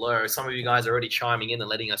comments below. Some of you guys are already chiming in and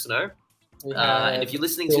letting us know. And if you're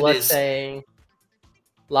listening to this, saying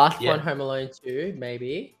last one, Home Alone 2,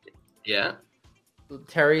 maybe. Yeah.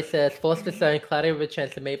 Terry says Philosopher's Stone, Cloudy with a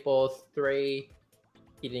Chance of Meatballs. 3.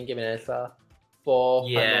 He didn't give an answer. 4.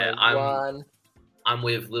 Yeah, Home Alone 1. I'm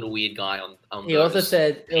with Little Weird Guy on He also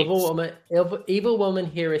said Evil Woman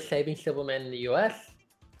here is Saving Silverman in the US.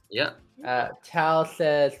 Yeah. Tal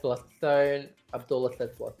says Philosopher's Stone. Abdullah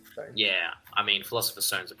says Philosopher's Stone. Yeah, I mean Philosopher's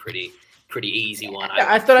Stone's a pretty easy one.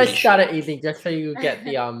 I thought I'd start it easy just so you get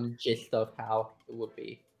the gist of how it would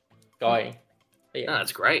be going. No,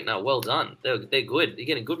 that's great. No, well done. They're good. You're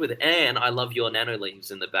getting good with it. And I love your nano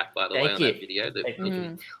leaves in the back, by the way, on that video.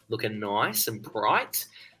 They're looking nice and bright.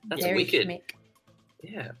 That's wicked. Schmick.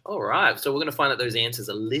 Yeah. All right. So we're going to find out those answers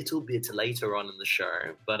a little bit later on in the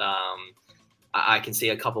show. But I can see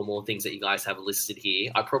a couple more things that you guys have listed here.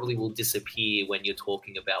 I probably will disappear when you're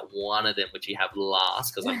talking about one of them, which you have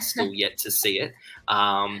last, because I'm still yet to see it.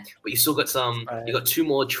 But you still got you got 2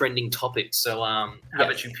 more trending topics. So how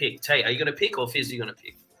about you pick? Tay, are you going to pick or Fizz, are you going to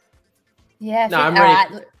pick? Yeah. No, I'm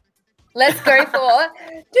ready. Let's go for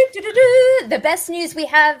the best news we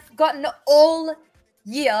have gotten all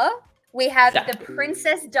year. We have the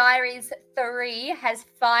Princess Diaries 3 has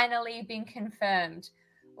finally been confirmed,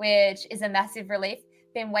 which is a massive relief.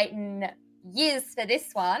 Been waiting years for this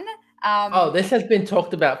one. This has been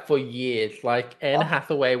talked about for years. Like Anne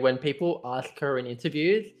Hathaway, when people ask her in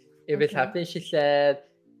interviews if it's happening, she said,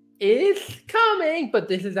 it's coming, but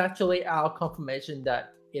this is actually our confirmation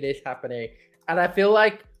that it is happening. And I feel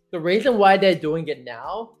like the reason why they're doing it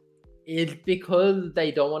now is because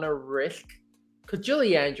they don't want to risk, because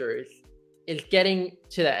Julie Andrews is getting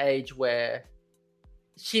to the age where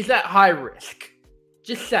she's at high risk.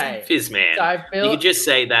 Just say. Fizz, man. So you could just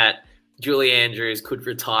say that Julie Andrews could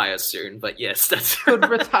retire soon, but yes, that's could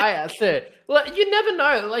retire soon. Well, you never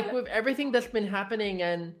know. Like with everything that's been happening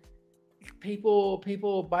and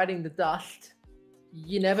people biting the dust,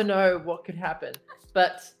 you never know what could happen.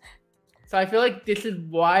 But so I feel like this is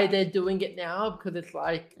why they're doing it now, because it's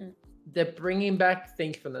like they're bringing back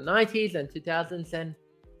things from the 90s and 2000s, and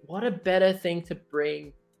what a better thing to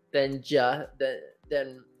bring than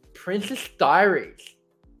Princess Diaries.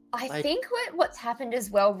 I think what's happened as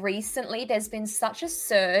well recently, there's been such a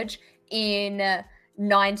surge in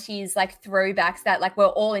 90s like throwbacks that like we're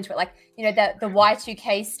all into it. Like, you know, the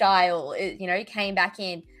Y2K style, you know, came back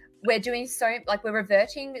in. We're doing we're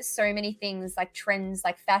reverting so many things, like trends,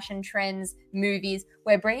 like fashion trends, movies.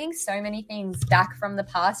 We're bringing so many things back from the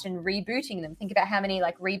past and rebooting them. Think about how many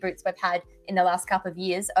like reboots we've had in the last couple of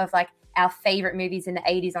years of like our favorite movies in the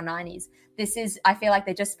 80s or 90s. I feel like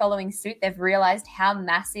they're just following suit. They've realized how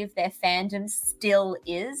massive their fandom still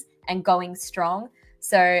is and going strong.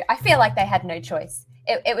 So I feel like they had no choice.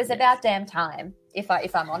 It was about damn time, if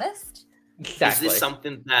I'm honest. Exactly. Is this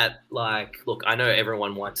something that, like, look, I know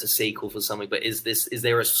everyone wants a sequel for something, but is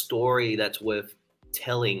there a story that's worth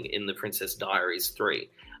telling in the Princess Diaries 3?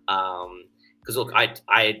 Because look,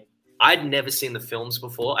 I'd never seen the films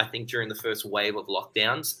before. I think during the first wave of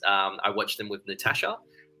lockdowns, I watched them with Natasha.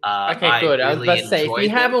 Okay, good. I was about to say, if you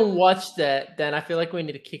haven't watched it, then I feel like we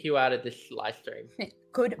need to kick you out of this live stream.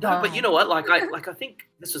 Goodbye. No, but you know what? I think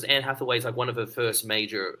this was Anne Hathaway's like one of her first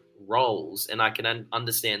major roles, and I can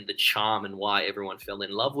understand the charm and why everyone fell in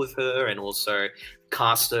love with her, and also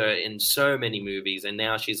cast her in so many movies. And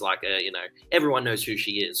now she's like everyone knows who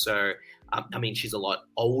she is. So I mean, she's a lot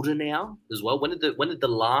older now as well. When did the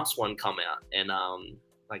last one come out? And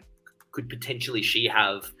could potentially she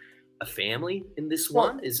have a family in this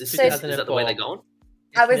one? Is that the way they're going?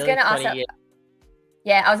 I was going to ask that.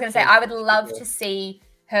 Yeah, I was going to say, I would love to see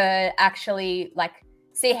her actually, like,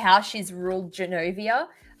 see how she's ruled Genovia,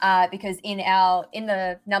 because in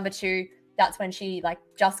the number 2, that's when she, like,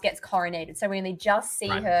 just gets coronated. So we only just see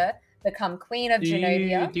her become Queen of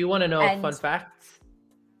Genovia. Do you want to know a fun fact?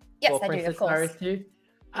 Yes, I do, of course.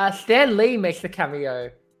 Stan Lee makes a cameo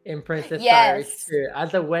in Princess Diaries 2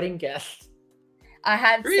 as a wedding guest. I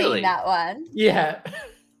have seen that one. Yeah.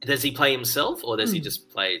 Does he play himself, or does he just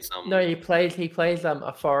play some? No, he plays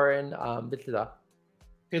a foreign visitor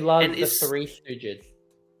who loves the Three Stooges.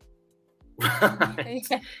 Right.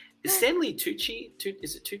 Is Stanley Tucci?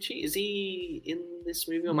 Is it Tucci? Is he in this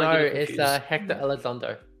movie? Or no, it's Hector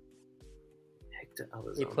Elizondo. Hector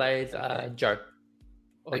Elizondo. He plays Joe.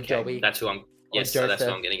 Or Joey. That's who I'm. Yes, so that's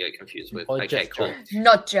who I'm getting confused with. Or okay, cool.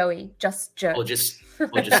 Not Joey, just Joe. Or just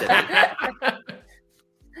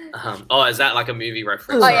is that like a movie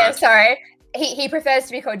reference? Oh yeah, sorry. He prefers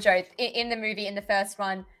to be called Joe. In the movie, in the first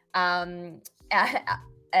one, Anne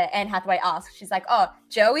Hathaway asks, she's like, "Oh,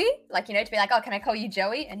 Joey?" Like, you know, to be like, "Oh, can I call you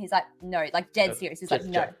Joey?" And he's like, "No," like dead serious. He's like,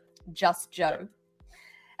 "No, just Joe."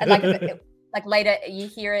 And like later, you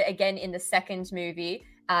hear it again in the second movie.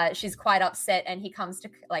 She's quite upset, and he comes to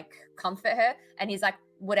like comfort her, and he's like,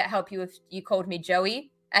 "Would it help you if you called me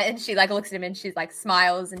Joey?" And she like looks at him and she's like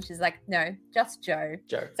smiles and she's like, "No, just Joe."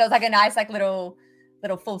 So it's like a nice like little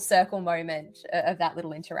full circle moment of that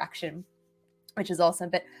little interaction, which is awesome.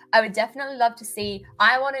 But I would definitely love to see.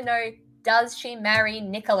 I want to know, does she marry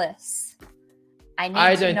Nicholas? I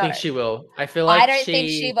don't think she will. I feel like I don't think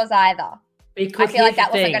she was either. Because I feel like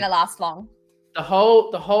that wasn't going to last long. The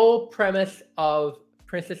whole premise of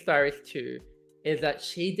Princess Diaries 2 is that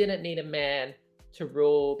she didn't need a man to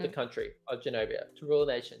rule the country of Genovia, to rule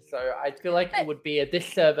the nation. So I feel like it would be a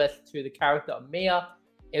disservice to the character of Mia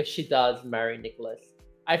if she does marry Nicholas.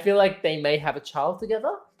 I feel like they may have a child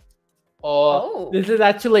together. Or this is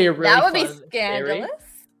actually a really that would fun be scandalous. Theory.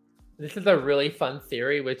 This is a really fun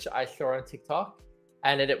theory which I saw on TikTok,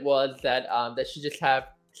 and it was that they should just have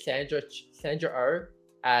Sandra Oh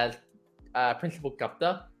as Principal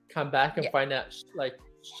Gupta come back and find out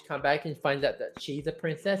that she's a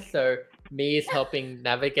princess. So Mi is helping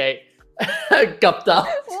navigate Gupta.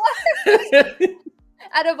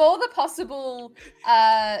 Out of all the possible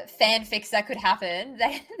fanfics that could happen,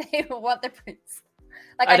 they want the prince.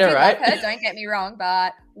 Like I do love her, don't get me wrong,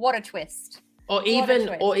 but what a twist. Or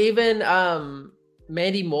even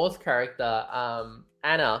Mandy Moore's character,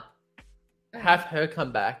 Anna, have her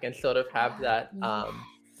come back and sort of have that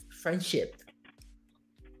friendship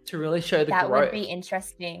to really show the growth. That would be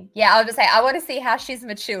interesting. Yeah, I was just say I want to see how she's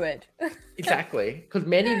matured. Exactly, because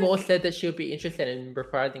Mandy Moore said that she would be interested in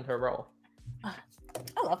reprising her role. I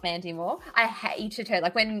love Mandy Moore. I hated her.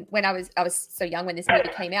 Like when I was so young when this movie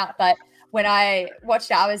came out, but when I watched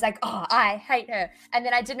it, I was like, oh, I hate her. And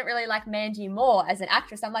then I didn't really like Mandy Moore as an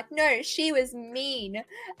actress. I'm like, no, she was mean.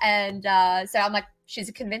 And so I'm like, she's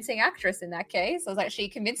a convincing actress in that case. I was like, she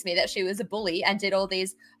convinced me that she was a bully and did all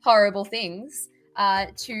these horrible things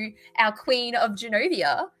to our queen of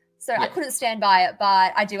Genovia. So I couldn't stand by it,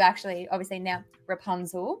 but I do actually, obviously now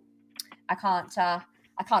Rapunzel. I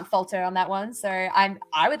can't falter on that one. So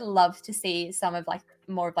I would love to see some of like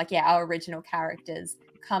more of like our original characters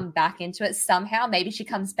come back into it somehow. Maybe she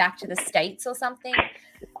comes back to the States or something,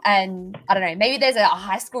 and I don't know, maybe there's a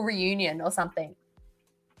high school reunion or something.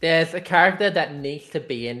 There's a character that needs to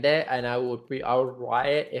be in there, and I would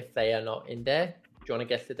riot if they are not in there. Do you want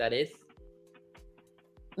to guess who that is?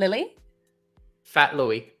 Lily? Fat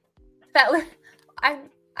Louie. I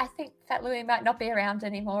think Fat Louie might not be around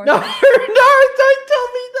anymore. No, don't tell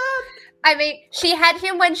me that. I mean, she had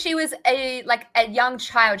him when she was a young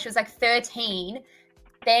child. She was like 13.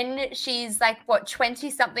 Then she's like,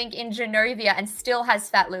 20-something in Genovia and still has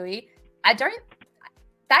Fat Louie.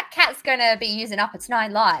 That cat's going to be using up its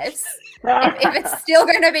 9 lives. if it's still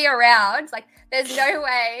going to be around, like, there's no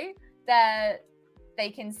way that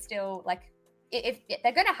they can still, like, if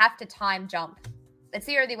they're going to have to time jump. It's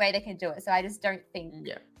the only way they can do it. So I just don't think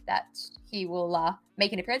that he will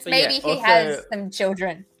make an appearance. But maybe he has some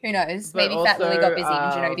children. Who knows? Maybe Fat Louie got busy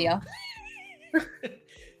in Genovia.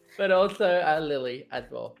 But also Lily as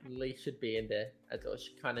well. Lily should be in there as well.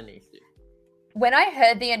 She kind of needs to. When I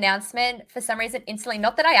heard the announcement, for some reason, instantly,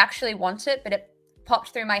 not that I actually want it, but it popped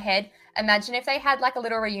through my head. Imagine if they had like a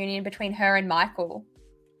little reunion between her and Michael.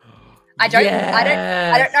 I don't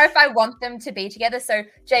know if I want them to be together. So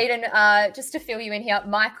Jaden, just to fill you in here,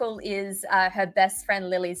 Michael is her best friend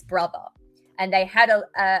Lily's brother, and they had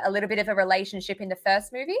a little bit of a relationship in the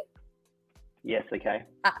first movie. Yes, okay.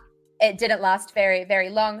 It didn't last very, very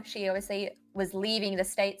long. She obviously was leaving the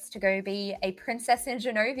States to go be a princess in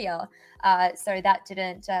Genovia. So that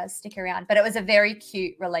didn't stick around. But it was a very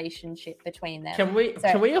cute relationship between them. Can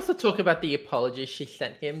we also talk about the apology she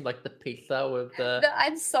sent him? Like the pizza with the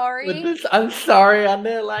I'm sorry. I'm sorry on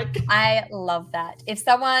there. Like, I love that. If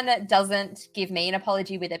someone doesn't give me an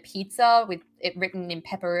apology with a pizza with it written in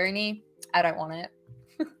pepperoni, I don't want it.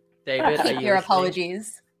 David, keep your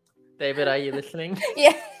apologies. David, are you listening?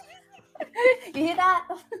 Yeah. You hear that?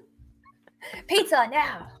 Pizza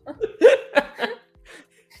now.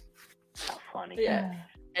 So funny. Yeah.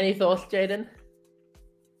 Any thoughts, Jaden?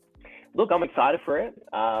 Look, I'm excited for it.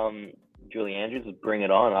 Julie Andrews would bring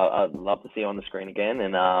it on. I'd love to see her on the screen again.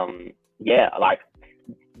 And like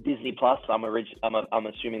Disney Plus. I'm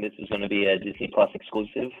assuming this is going to be a Disney Plus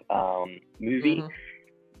exclusive movie. Mm-hmm.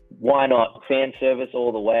 Why not? Fan service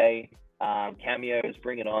all the way. Cameos,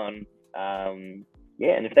 bring it on.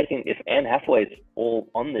 And if Anne Hathaway's all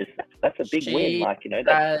on this, that's a big win. Like,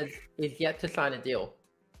 that is yet to sign a deal.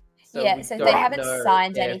 So they haven't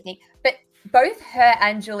signed anything. But both her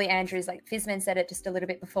and Julie Andrews, like Fizman said it just a little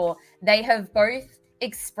bit before, they have both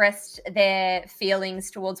expressed their feelings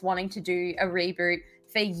towards wanting to do a reboot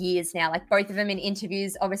for years now. Like both of them in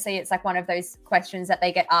interviews, obviously it's like one of those questions that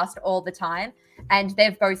they get asked all the time. And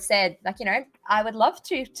they've both said, like, I would love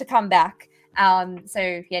to come back. Now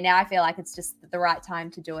I feel like it's just the right time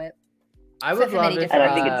to do it. I would love it. And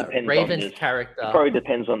I think it depends Raven's on character. It probably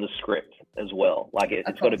depends on the script as well. Like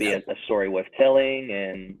it's got to be a story worth telling,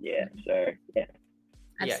 and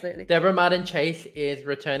absolutely. Deborah Martin Chase is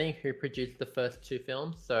returning, who produced the first 2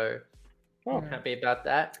 films, so I'm happy about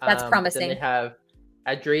that. That's promising. Then they have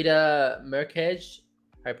Adrita Merkej.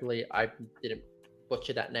 Hopefully, I didn't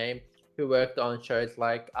butcher that name. Who worked on shows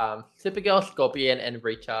like Supergirl, Scorpion, and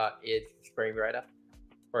Reacher is screenwriter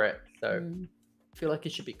for it. So I feel like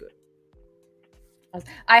it should be good.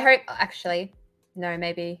 I hope, actually, no,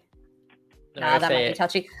 maybe. No, that might be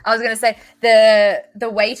touchy. I was going to say the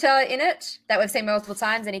waiter in it that we've seen multiple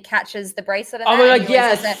times, and he catches the bracelet. Oh my god,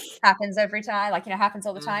 yes! That happens every time, happens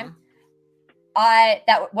all the time.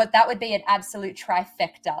 That would be an absolute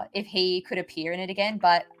trifecta if he could appear in it again,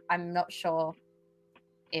 but I'm not sure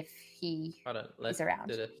if he is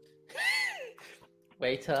around.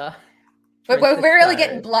 Waiter. We're really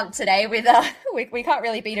getting Diaries. blunt today with we can't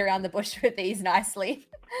really beat around the bush with these nicely.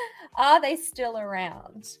 Are they still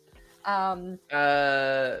around?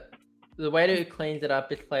 The waiter who cleans it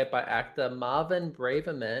up is played by actor Marvin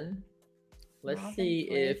Braverman. Let's Marvin see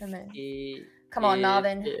Braverman. if he. Come on, is-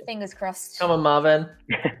 Marvin. Fingers crossed. Come on, Marvin.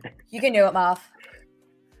 You can do it, Marv.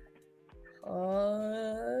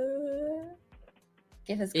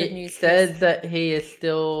 Give us good It news. says that he is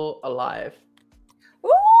still alive.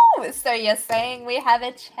 Ooh, so you're saying we have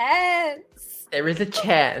a chance? There is a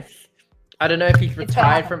chance. I don't know if he's It's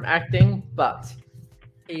retired gonna from acting, but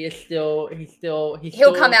he is still. He's He'll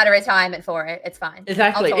still, come out of retirement for it. It's fine.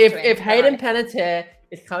 Exactly. I'll talk If to him. if Hayden Don't worry. Panettiere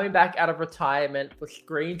is coming back out of retirement for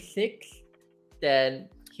Scream 6, then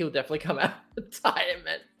he'll definitely come out of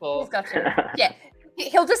retirement for. He's got to. Yeah,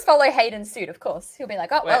 he'll just follow Hayden's suit, of course. He'll be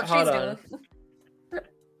like, oh, Wait, well, she's hold doing on. it.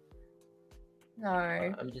 No.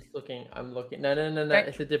 I'm just looking. I'm looking. No. Don't-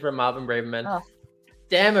 It's a different Marvin Braverman. Oh.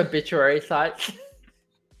 Damn obituary sites.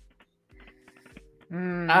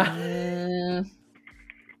 Mm.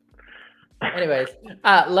 Anyways,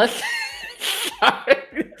 let's. Sorry.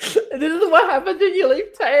 This is what happens when you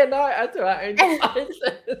leave Tay and I to our own devices.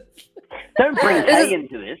 Don't bring This is- Tay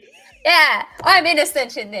into this. Yeah, I'm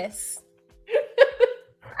innocent in this.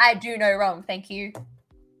 I do no wrong, thank you.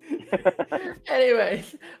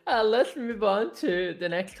 Anyways, let's move on to the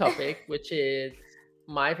next topic, which is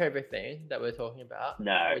my favorite thing that we're talking about.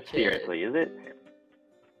 No, which seriously, is it?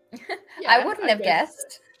 I wouldn't have guess.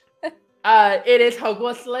 guessed. It is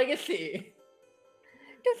Hogwarts Legacy.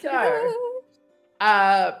 So,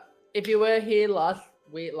 if you were here last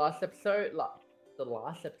episode,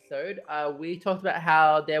 we talked about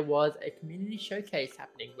how there was a community showcase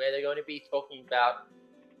happening where they're going to be talking about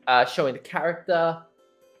showing the character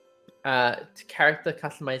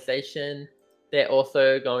customization. They're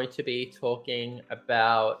also going to be talking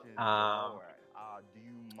about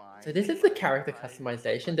so this is the character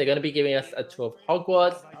customization. They're going to be giving us a tour of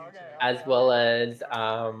Hogwarts, as well as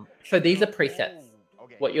so these are presets.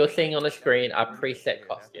 What you're seeing on the screen are preset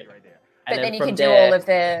costumes. But then you from can do there- all of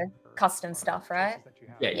the custom stuff, right?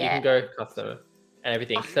 Yeah, you Yeah. can go custom and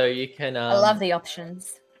everything. So you can I love the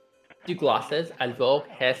options. do glasses as well,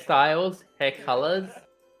 hairstyles, hair colors.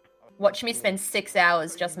 Watch me spend 6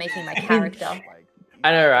 hours just making my character.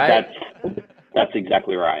 I know, right? That's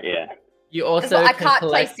exactly right. Yeah. You Because also I can can't play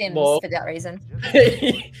collect Sims more. for that reason.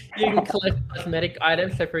 You can collect cosmetic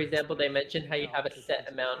items. So, for example, they mentioned how you have a set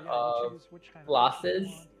amount of glasses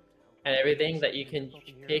and everything that you can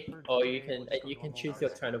pick, or you can choose your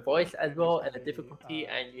tone of voice as well and the difficulty,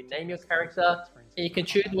 and you name your character, and you can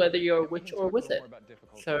choose whether you're a witch or a wizard.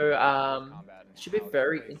 So, it should be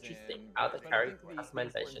very interesting how the character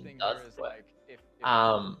customization does work.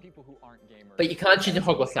 But you can't choose the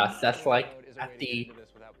Hogwarts house. That's like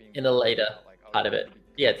in the later part of it.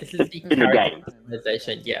 Yeah, this is the In the character game.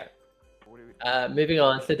 customization. Yeah. Moving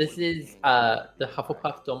on. So this is the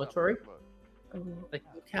Hufflepuff dormitory. Like,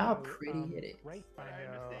 look how pretty it is. Right by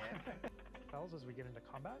spells as we get into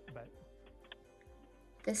combat, but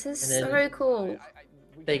This is And then- so cool.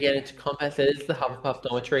 They get into combat. So this is the Hufflepuff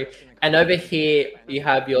dormitory, and over here you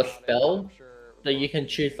have your spell. So you can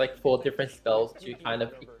choose like 4 different spells to kind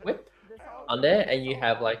of equip on there, and you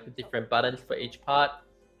have like the different buttons for each part.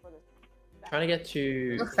 Trying to get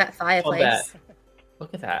to Look at that fireplace.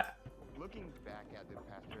 Look at that.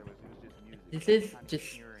 This is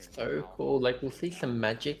just so cool. Like, we'll see some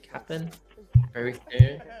magic happen very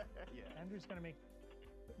soon. Andrew's gonna make.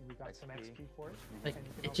 We got some XP for it. Like, and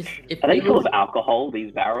you can it also just do- it Are they full feels. of alcohol?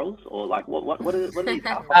 These barrels, or like what are these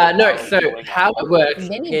alcohol? No, barrels so doing? how it works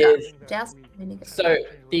Vinegar. is Just vinegar. so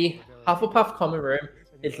the Hufflepuff common room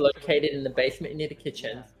is located in the basement near the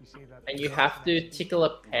kitchen, and you have to tickle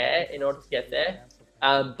a pear in order to get there.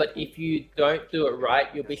 But if you don't do it right,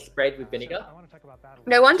 you'll be sprayed with vinegar I wanna talk about battle.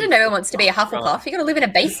 No wonder no one wants to be a Hufflepuff. You gotta live in a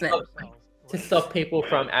basement. to stop people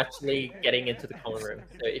from actually getting into the common room.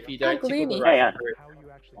 So if you don't tickle gloomy. the right Yeah. fruit, How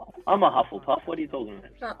you actually I'm a Hufflepuff. What are you talking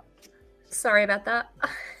about? Sorry about that.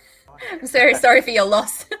 I'm very sorry for your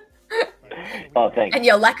loss Oh, thanks. and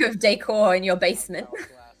your lack of decor in your basement.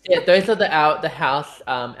 yeah, those are the house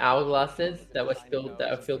hourglasses that were filled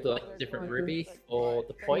with like different rubies for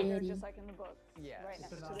the point.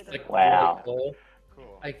 Like, Wow. really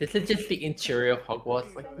cool. Like, this is just the interior of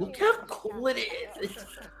Hogwarts. Like, look how cool it is.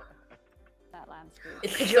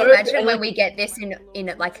 It's Could you so- imagine and, when like, we get this in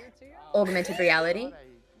like augmented reality?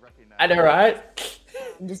 I know, right?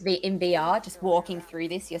 And just be in VR, just walking through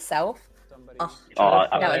this yourself. Oh, Oh,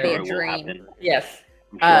 That would be a I'm sure it will dream. happen. Yes.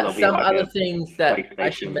 I'm sure there'll be Some like other a things that I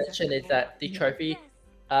PlayStation. should mention is that the trophy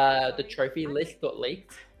list got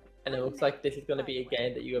leaked, and it looks like this is going to be a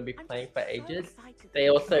game that you're going to be playing for ages. They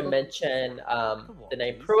also mention the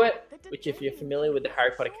name Pruitt, which if you're familiar with the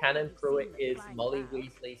Harry Potter canon, Pruitt is Molly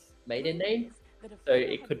Weasley's maiden name. So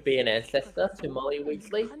it could be an ancestor to Molly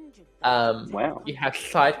Weasley. Wow. You have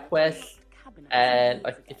side quests and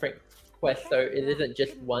like different quests, so it isn't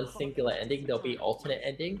just one singular ending. There'll be alternate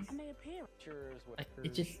endings. Like,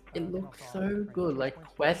 it looks so good. Like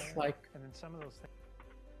quests like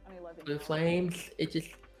Blue Flames. It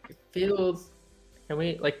feels. Can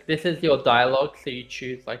we like this is your dialogue, so you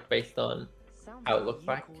choose like based on how it looks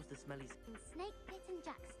like.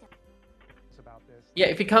 Yeah,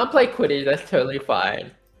 if you can't play Quidditch, that's totally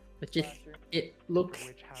fine. But it looks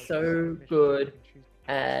so good,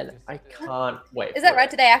 and I can't wait. Is that right?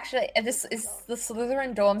 Today actually, this is the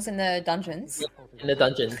Slytherin dorms in the dungeons. In the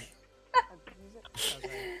dungeons.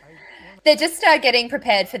 They're just getting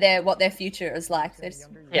prepared for what their future is like. They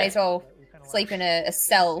may as well sleep in a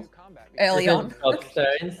cell early on.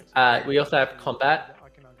 Stones. We also have combat.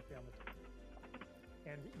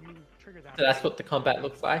 So that's what the combat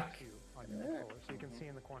looks like.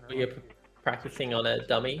 You're practicing on a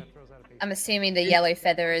dummy. I'm assuming the yellow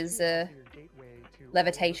feather is a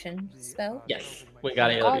levitation spell. Yes,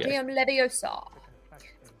 Wingardium Leviosa.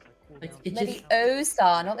 Leviosa.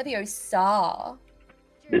 Leviosa, not Leviosa.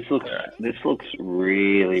 This looks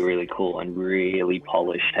really, really cool and really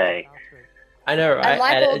polished. Hey, I know, right? I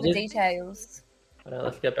like all the details.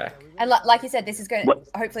 Let's get back. And like you said,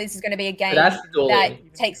 hopefully this is going to be a game that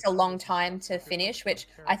takes a long time to finish, which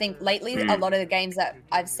I think lately a lot of the games that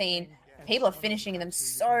I've seen, people are finishing them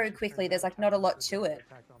so quickly. There's like not a lot to it.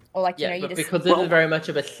 Or like, you just... because this is very much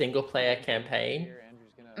of a single player campaign.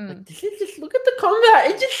 Like, this is just, look at the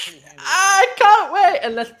combat. I can't wait.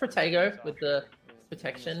 And that's Protego with the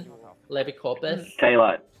protection, Levicorpus.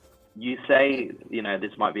 Taylor, you say,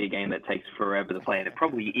 this might be a game that takes forever to play, and it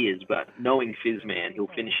probably is, but knowing Fizzman, he'll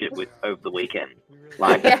finish it over the weekend.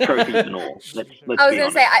 Like, trophies and all. Let's I was going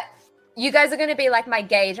to say, you guys are going to be like my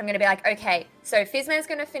gauge. I'm going to be like, okay, so Fizzman's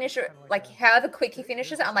going to finish it, like, however quick he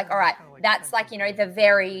finishes it. I'm like, all right, that's like, the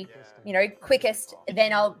very, quickest.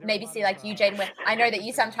 Then I'll maybe see like you, Jaden, where I know that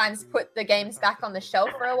you sometimes put the games back on the shelf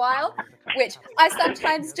for a while, which I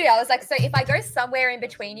sometimes do. I was like, so if I go somewhere in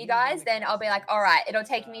between you guys, then I'll be like, all right, it'll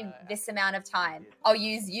take me this amount of time. I'll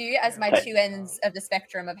use you as my two ends of the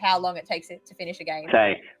spectrum of how long it takes it to finish a game.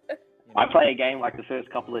 Okay, I play a game like the first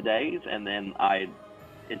couple of days, and then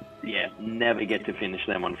never get to finish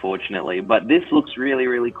them, unfortunately. But this looks really,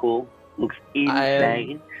 really cool. Looks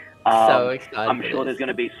insane. So excited. I'm sure there's going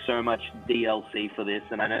to be so much DLC for this,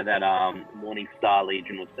 and I know that Morningstar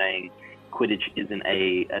Legion was saying Quidditch isn't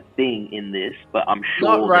a thing in this, but I'm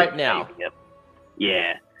sure not right now.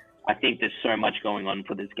 Yeah, I think there's so much going on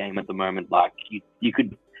for this game at the moment. Like you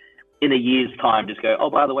could, in a year's time, just go,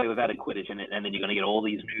 oh, by the way, we've added Quidditch, and then you're going to get all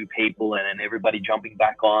these new people, and then everybody jumping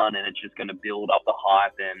back on, and it's just going to build up the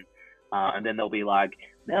hype, and then they'll be like,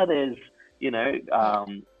 now there's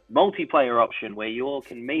multiplayer option where you all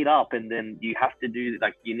can meet up, and then you have to do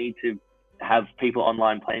you need to have people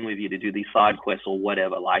online playing with you to do these side quests or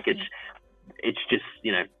whatever. Like it's just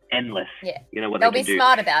endless. Yeah, what they'll they be can do.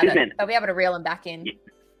 smart about Fizzman, it. They'll be able to reel them back in. Yeah.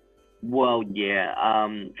 Well, yeah.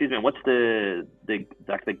 Fizzman, what's the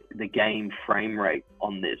game frame rate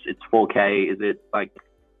on this? It's 4K. Is it like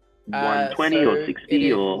 120 or 60 it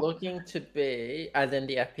is or looking to be as in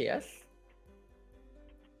the FPS?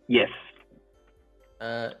 Yes.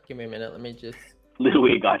 Give me a minute. Let me just. Little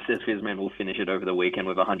Weird Guy says Fizzman will finish it over the weekend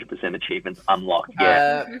with 100% achievements unlocked.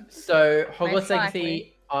 Yeah. So Hogwarts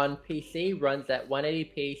Legacy on PC runs at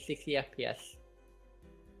 180p, 60 FPS.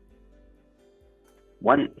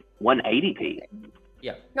 180p.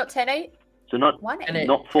 Yeah. Not 1080. So not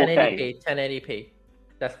 4K. 1080p.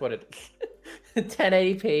 That's what it is.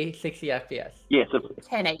 1080p, 60 FPS. Yeah. So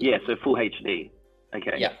 1080. Yeah. So full HD.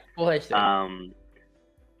 Okay. Yeah. Full HD.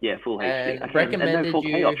 Yeah, full HD. And recommended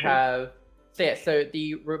you option. Have. So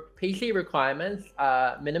the PC requirements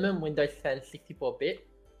are minimum Windows 10 64-bit.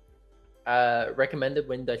 Recommended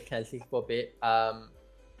Windows 10 64-bit.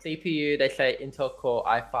 CPU, they say Intel Core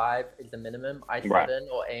i5 is the minimum. i7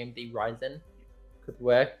 or AMD Ryzen could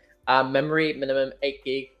work. Memory minimum 8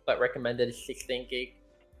 gig, but recommended is 16 gig.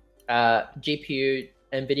 GPU,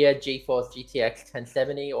 NVIDIA GeForce GTX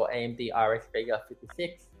 1070 or AMD RX Vega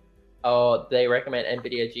 56. Or they recommend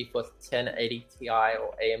NVIDIA GeForce 1080 Ti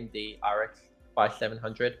or AMD RX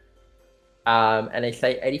 5700. And they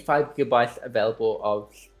say 85 gigabytes available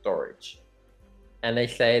of storage. And they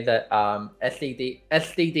say that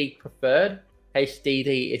SSD preferred,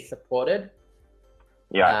 HDD is supported.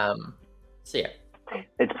 Yeah. So yeah.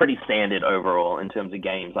 it's pretty standard overall in terms of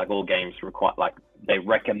games. Like all games require, like they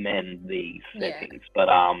recommend these settings, but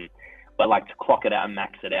like to clock it out and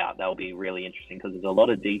max it out, that'll be really interesting because there's a lot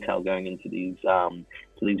of detail going into these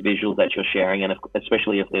visuals that you're sharing, and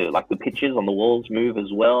especially if the pictures on the walls move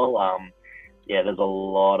as well. There's a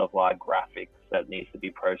lot of like graphics that needs to be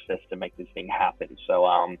processed to make this thing happen. So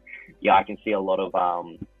I can see a lot of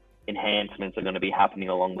enhancements are going to be happening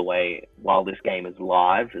along the way while this game is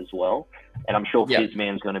live as well. And I'm sure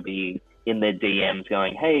Fizzman's going to be in their DMs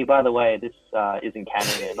going, hey, by the way, this isn't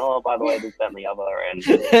canon, and oh, by the way, this, that, and the other.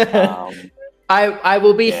 And I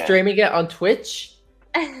will be streaming it on Twitch,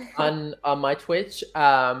 on my Twitch,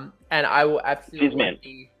 and I will absolutely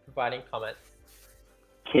be providing comments.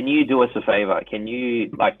 Can you do us a favor? Can you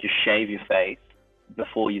just shave your face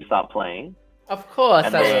before you start playing? Of course,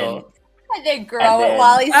 I will. And then grow it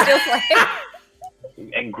while he's still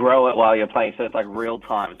playing. And grow it while you're playing, so it's like real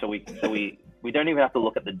time. So we don't even have to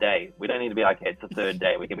look at the day. We don't need to be like, okay, it's the third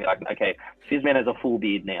day. We can be like, okay, Fizzman has a full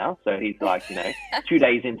beard now, so he's like, 2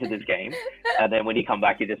 days into this game, and then when you come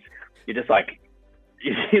back, you just like,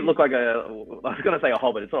 you look like I was gonna say a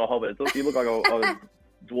hobbit. It's not a hobbit. You look like a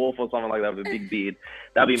dwarf or something like that with a big beard.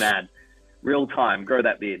 That'd be mad. Real time, grow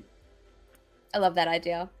that beard. I love that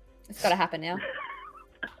idea. It's got to happen now.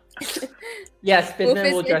 Yes,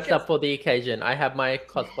 Fizzman will dress up for the occasion. I have my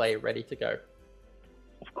cosplay ready to go.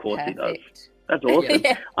 Of course he does. That's awesome.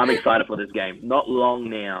 I'm excited for this game. Not long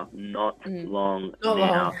now. Not long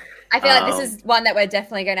now. I feel like this is one that we're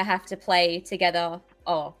definitely going to have to play together.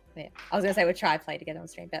 Oh, yeah. I was going to say we'll try to play together on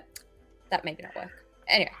stream, but that maybe not work.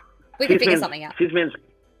 Anyway, we can figure something out. Fizzman's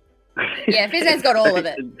got all of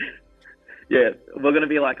it. Yeah, we're going to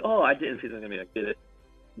be like, oh, I did. And Fizzman's going to be like, did it.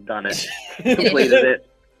 Done it. Completed it.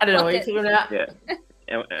 I don't know what you're talking about. Yeah.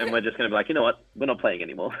 And we're just going to be like, you know what? We're not playing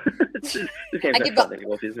anymore. This game's not fun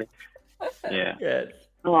anymore, Fizzman. Yeah. Yes.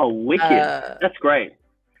 Oh, wicked. That's great.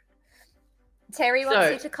 Terry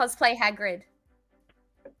wants you to cosplay Hagrid.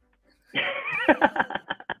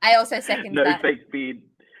 I also second that.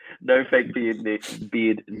 No fake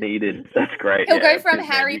beard needed. That's great. He'll go from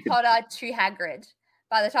Harry Potter to Hagrid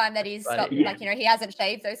by the time that he's stopped, he hasn't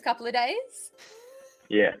shaved those couple of days.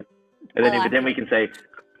 Yeah. And then we can say,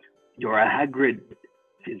 you're a Hagrid.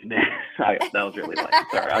 That was really lame.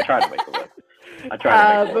 Sorry, I tried to make it work.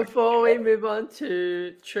 Before we move on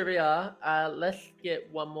to trivia, let's get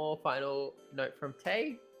one more final note from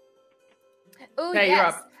Tay. Oh, yes. You're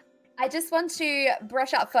up. I just want to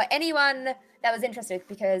brush up for anyone that was interested,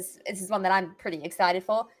 because this is one that I'm pretty excited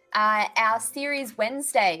for. Our series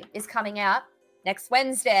Wednesday is coming out next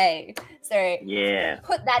Wednesday. So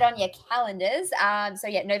put that on your calendars.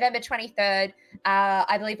 November 23rd.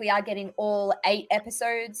 I believe we are getting all 8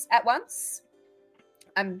 episodes at once.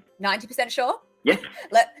 I'm 90% sure. Yep.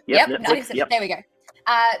 90%. Yep. There we go.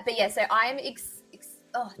 So I'm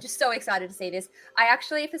just so excited to see this. I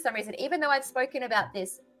actually, for some reason, even though I've spoken about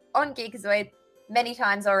this on Geekazoid many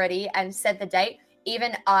times already and said the date,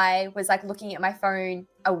 even I was like looking at my phone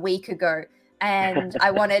a week ago and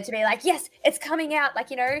I wanted to be like, yes, it's coming out,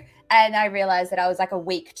 and I realized that I was like a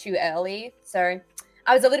week too early. So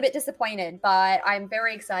I was a little bit disappointed, but I'm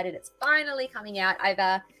very excited. It's finally coming out.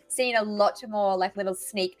 I've seen a lot more like little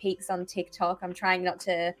sneak peeks on TikTok. I'm trying not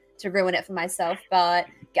to ruin it for myself, but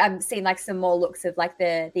I'm seeing like some more looks of like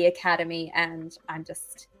the Academy, and I'm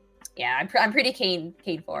just, I'm pretty keen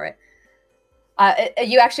for it. Are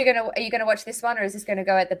you gonna watch this one, or is this gonna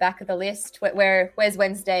go at the back of the list? Where's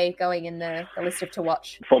Wednesday going in the list of to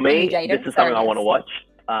watch? For me, this is something I want to watch.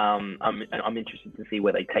 I'm interested to see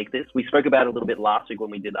where they take this. We spoke about it a little bit last week when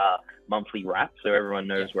we did our monthly wrap, so everyone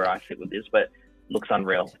knows where I sit with this. But looks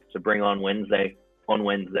unreal. So bring on Wednesday. On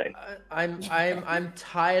Wednesday. I'm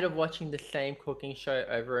tired of watching the same cooking show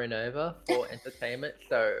over and over for entertainment.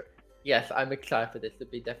 So yes, I'm excited for this. It'll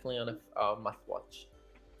be definitely on a must watch.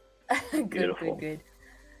 Good.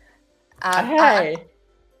 Hey.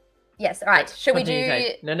 Yes. All right. Should we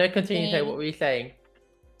do? Continue. What were you saying?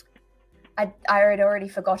 I had already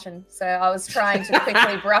forgotten, so I was trying to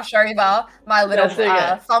quickly brush over my little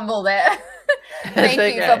fumble there.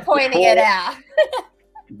 Thank you for pointing it out.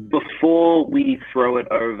 Before we throw it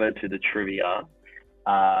over to the trivia,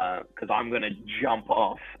 because I'm going to jump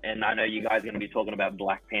off, and I know you guys are going to be talking about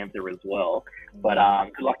Black Panther as well, but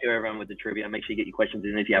good luck to everyone with the trivia. Make sure you get your questions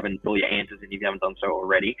in if you haven't, or your answers in if you haven't done so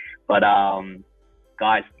already. But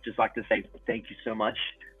guys, just like to say thank you so much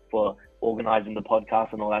for organizing the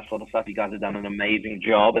podcast and all that sort of stuff. You guys have done an amazing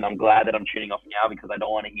job, and I'm glad that I'm tuning off now because I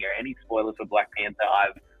don't want to hear any spoilers for Black Panther.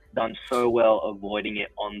 I've done so well avoiding it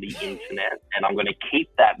on the internet, and I'm going to keep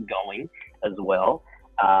that going as well.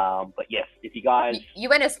 But yes, if you guys, You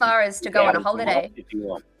went as far as to go on a holiday. If you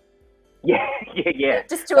want. Yeah.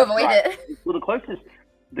 Just to avoid it. Well,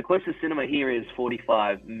 the closest cinema here is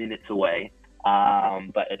 45 minutes away.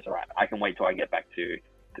 But it's all right. I can wait till I get back to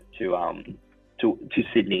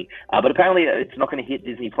Sydney. But apparently, it's not going to hit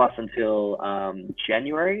Disney Plus until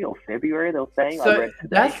January or February. They were saying. So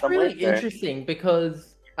that's really interesting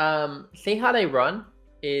because See How They Run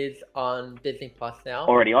is on Disney Plus now.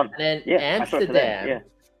 Already on. And then Amsterdam,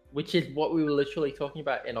 which is what we were literally talking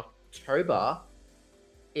about in October,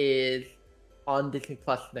 is on Disney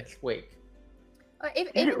Plus next week.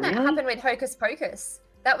 Even that happened with Hocus Pocus.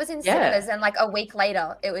 That was in cinemas, and like a week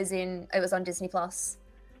later, it was on Disney Plus.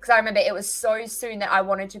 Because I remember it was so soon that I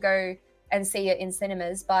wanted to go and see it in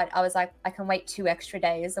cinemas, but I was like, I can wait 2 extra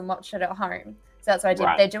days and watch it at home. So that's what I did.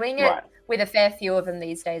 They're doing it with a fair few of them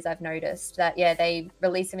these days. I've noticed that they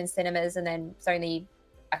release them in cinemas, and then it's only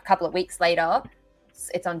a couple of weeks later,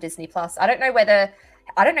 it's on Disney Plus. I don't know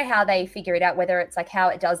how they figure it out, whether it's like how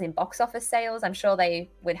it does in box office sales. I'm sure they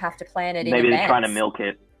would have to plan it in advance. Maybe they're trying to milk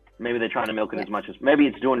it. Maybe they're trying to milk it as much as... Maybe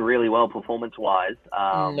it's doing really well performance-wise.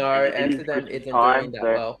 No, Amsterdam isn't doing that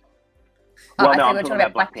well. Well, I think we're talking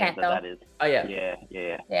about Black Panther. That is. Oh, yeah.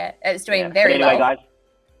 Yeah, it's doing very well. Anyway, guys,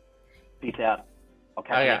 peace out. I'll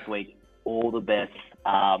catch you next week. All the best.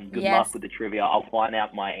 Good luck with the trivia. I'll find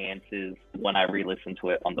out my answers when I re-listen to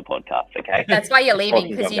it on the podcast, okay? That's why you're leaving,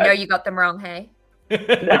 because you know you got them wrong, hey?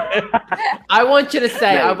 I want you to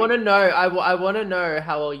say, I want to know, I want to know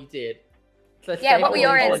how well you did. So what were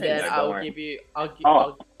your answers?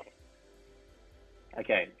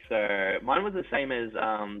 Okay, so mine was the same as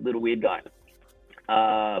Little Weird Guy.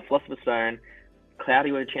 Philosopher's Stone,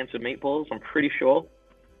 Cloudy with a Chance of Meatballs, I'm pretty sure.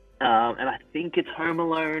 And I think it's Home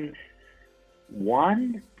Alone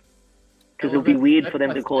 1? Because it would be weird for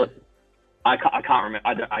them to call it... I can't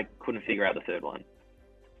remember. I couldn't figure out the third one.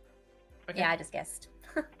 Okay. Yeah, I just guessed.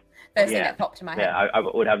 First thing that popped to my head. Yeah, I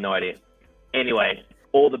would have no idea. Anyway,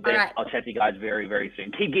 all the best. Right. I'll chat to you guys very, very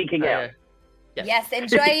soon. Keep geeking out. Yes,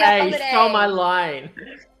 enjoy your holiday. Stole my line.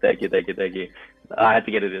 Thank you. I had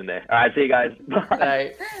to get it in there. All right, see you guys.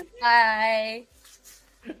 Bye. Bye.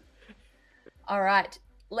 All right,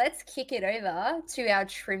 let's kick it over to our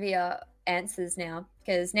trivia answers now,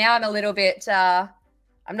 because now I'm a little bit, I'm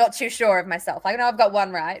not too sure of myself. I know I've got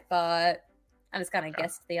one right, but I'm just going to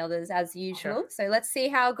guess the others as usual. Okay. So let's see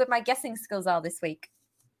how good my guessing skills are this week.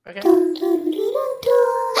 Okay.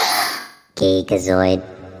 Geekazoid.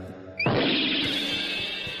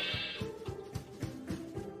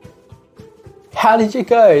 How did you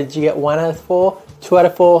go? Did you get 1 out of 4, 2 out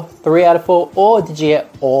of 4, 3 out of 4, or did you get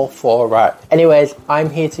all 4 right? Anyways, I'm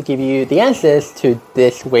here to give you the answers to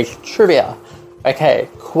this week's trivia. Okay,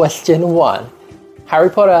 question 1. Harry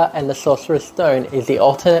Potter and the Sorcerer's Stone is the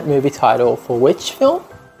alternate movie title for which film?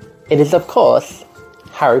 It is, of course,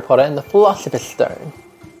 Harry Potter and the Philosopher's Stone.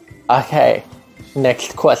 Okay,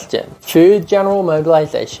 next question. Food General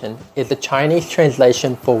Mobilization is the Chinese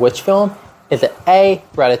translation for which film? Is it A,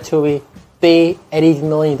 Ratatouille, B, Eddie's $1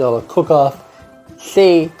 Million Cook-Off,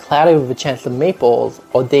 C, Cloudy with a Chance of Meatballs,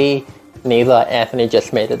 or D, neither, Anthony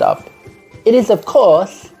just made it up? It is, of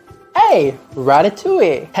course, A,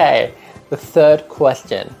 Ratatouille. Okay, the third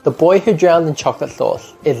question. The Boy Who Drowned in Chocolate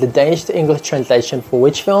Sauce is the Danish to English translation for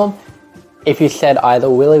which film? If you said either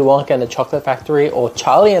Willy Wonka and the Chocolate Factory or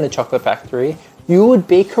Charlie and the Chocolate Factory, you would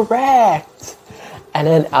be correct. And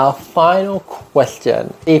then our final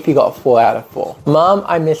question, see if you got 4 out of 4. Mom,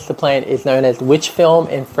 I Missed the Plane is known as which film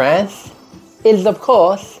in France? It is, of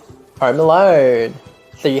course, Home Alone.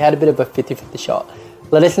 So you had a bit of a 50-50 shot.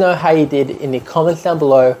 Let us know how you did in the comments down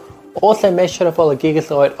below. Also, make sure to follow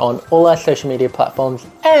Geekazoid on all our social media platforms,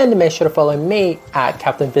 and make sure to follow me at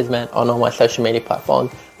Captain Fizman on all my social media platforms.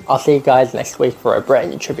 I'll see you guys next week for a brand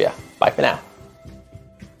new trivia. Bye for now.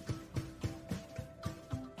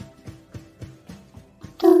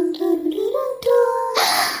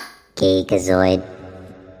 Geekazoid.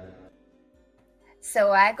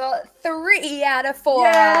 So I got 3 out of 4.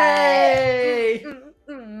 Yay!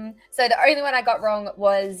 So the only one I got wrong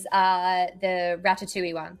was the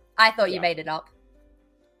Ratatouille one. I thought you made it up.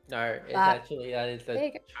 No, it's actually that is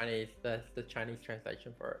the Chinese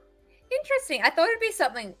translation for it. Interesting. I thought it'd be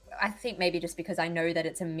something. I think maybe just because I know that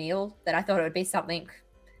it's a meal, that I thought it would be something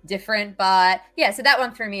different. But yeah, so that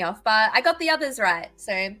one threw me off. But I got the others right,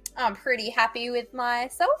 so I'm pretty happy with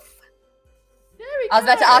myself. There we go. I was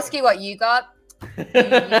about to ask you what you got. You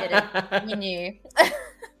didn't. You knew. All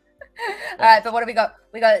right, but what do we got?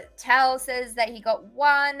 We got Tal says that he got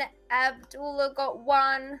 1. Abdullah got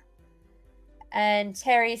 1. And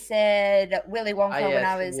Terry said Willy Wonka when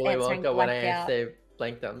I was Willy answering Wonka when I blanked out.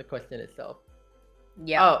 blanked on the question itself.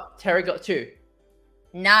 Yeah. Oh, Terry got 2.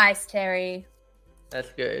 Nice, Terry.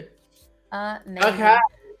 That's good. Amazing. Okay.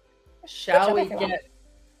 Shall we everyone. get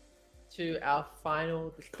to our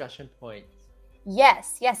final discussion point?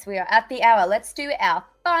 Yes, we are at the hour. Let's do our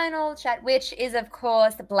final chat, which is, of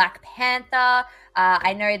course, Black Panther.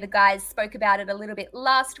 I know the guys spoke about it a little bit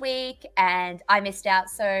last week, and I missed out,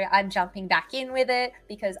 so I'm jumping back in with it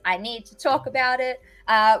because I need to talk about it.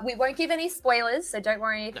 We won't give any spoilers, so don't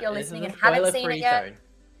worry if you're listening and haven't seen it yet. Zone.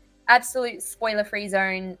 Absolute spoiler-free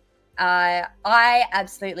zone. I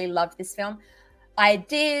absolutely loved this film. I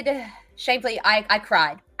did, shamefully, I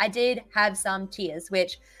cried. I did have some tears,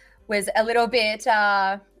 which was a little bit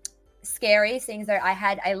scary, seeing though I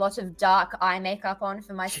had a lot of dark eye makeup on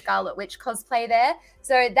for my Scarlet Witch cosplay there.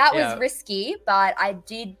 So that was risky, but I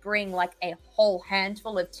did bring like a whole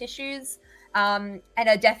handful of tissues. And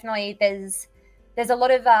definitely there's a lot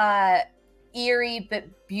of eerie but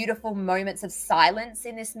beautiful moments of silence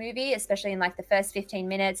in this movie, especially in like the first 15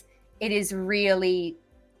 minutes. It is really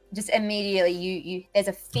just immediately you there's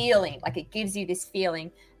a feeling, like it gives you this feeling,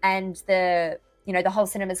 and the whole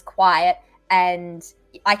cinema's quiet, and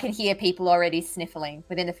I can hear people already sniffling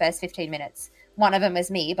within the first 15 minutes. One of them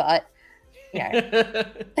was me, but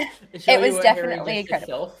it was definitely incredible.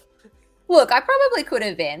 Yourself? Look, I probably could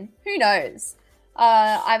have been. Who knows?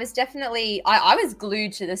 I was definitely, I was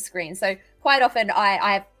glued to the screen. So quite often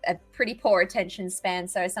I have a pretty poor attention span.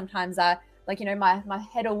 So sometimes my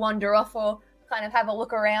head will wander off or kind of have a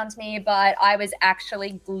look around me, but I was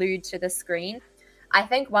actually glued to the screen. I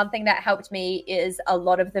think one thing that helped me is a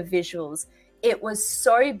lot of the visuals. It was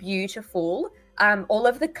so beautiful. All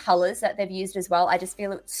of the colors that they've used as well, I just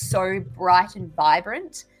feel it's so bright and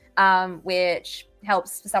vibrant, which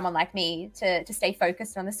helps for someone like me to stay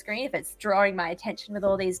focused on the screen if it's drawing my attention with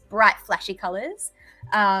all these bright, flashy colors.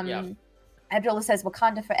 Abdullah says,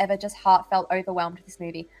 Wakanda Forever, just heartfelt, overwhelmed with this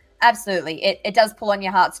movie. Absolutely. It does pull on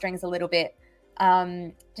your heartstrings a little bit.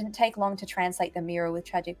 Didn't take long to translate the mural with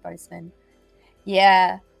Chadwick Boseman.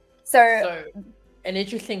 Yeah. So an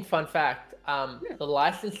interesting fun fact, the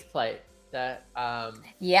license plate that I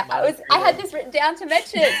had this written down to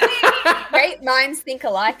mention. Great minds think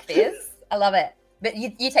alike, this. I love it. But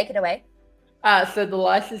you take it away. So the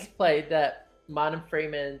license plate that Martin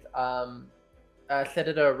Freeman's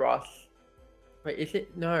Senator Ross. Wait, is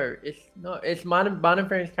it? No, it's not. It's Martin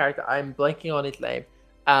Freeman's character. I'm blanking on his name.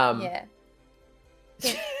 Yeah.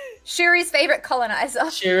 Shuri's favorite colonizer.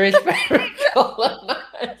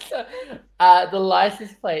 The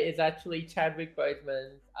license plate is actually Chadwick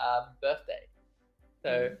Boseman's birthday.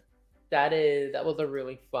 So that was a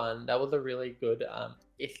really good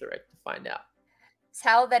Easter egg to find out.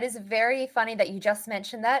 Tal, that is very funny that you just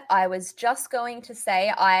mentioned that. I was just going to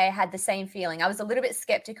say I had the same feeling. I was a little bit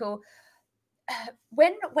skeptical.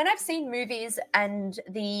 When I've seen movies and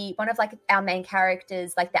one of like our main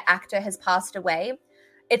characters, like the actor has passed away,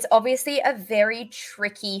 it's obviously a very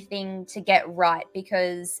tricky thing to get right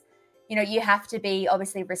because, you have to be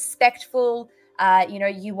obviously respectful.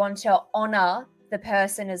 You want to honor the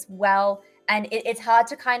person as well. And it's hard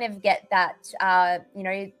to kind of get that,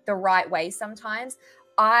 the right way sometimes.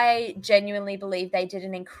 I genuinely believe they did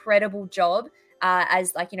an incredible job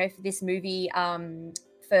as like, for this movie,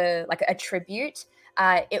 for like a tribute.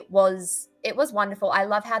 It was wonderful. I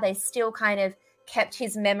love how they still kind of kept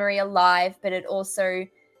his memory alive, but it also,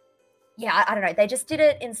 I don't know. They just did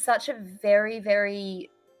it in such a very, very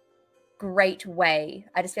great way.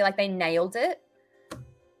 I just feel like they nailed it.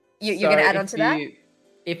 You're going to add on to that?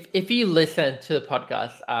 If you listen to the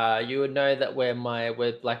podcast, you would know that where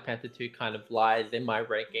Black Panther 2 kind of lies in my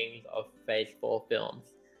rankings of Phase 4 films.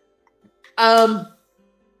 I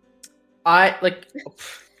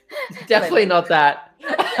definitely not that.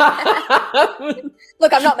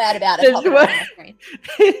 Look, I'm not mad about it.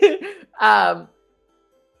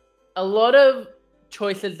 A lot of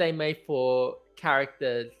choices they made for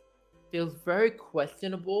characters feels very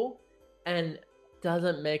questionable and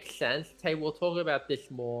doesn't make sense. Tay, we'll talk about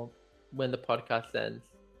this more when the podcast ends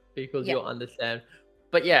because you'll understand.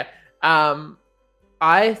 But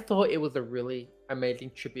I thought it was a really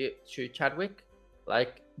amazing tribute to Chadwick.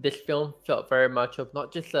 Like, this film felt very much of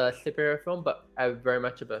not just a superhero film, but very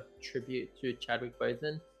much of a tribute to Chadwick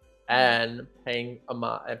Boseman and paying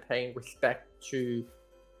respect to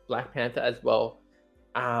Black Panther as well.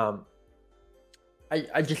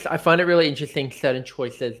 I find it really interesting certain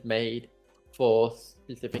choices made for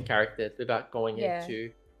specific characters without going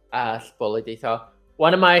into spoiler detail.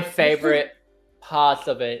 One of my favorite parts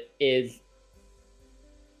of it is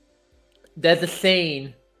there's a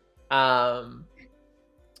scene. How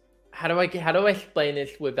do I explain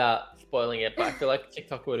this without spoiling it? But I feel like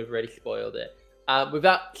TikTok would have already spoiled it.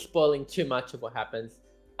 without spoiling too much of what happens,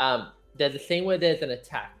 there's a scene where there's an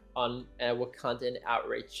attack on a Wakandan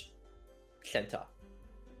outreach center,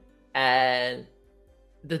 and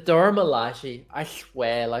the Dora Milaje, I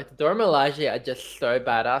swear, like the Dora Milaje are just so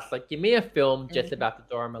badass. Like, give me a film just about the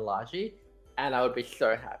Dora Milaje, and I would be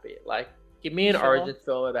so happy. Like, give me an origin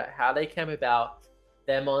film about how they came about,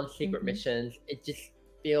 them on secret missions. It just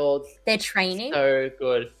feels their training so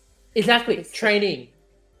good. Exactly, training.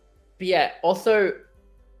 But yeah, also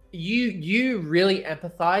you really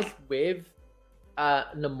empathize with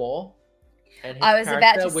Namor and his I was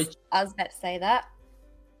about to say that.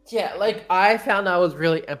 Yeah, like I found I was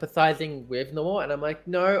really empathizing with Namor, and I'm like,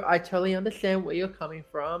 no, I totally understand where you're coming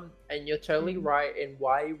from, and you're totally right in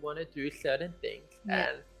why you want to do certain things.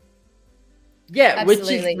 And which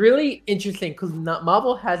is really interesting because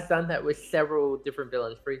Marvel has done that with several different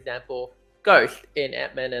villains. For example, Ghost in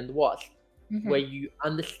Ant-Man and the Wasp, where you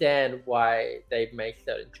understand why they've made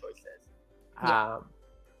certain choices.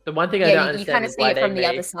 The one thing I don't understand you kind of see it from the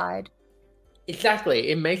other side.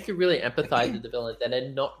 Exactly, it makes you really empathize with the villains, and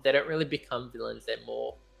they don't really become villains; they're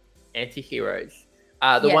more anti-heroes.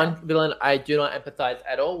 The one villain I do not empathize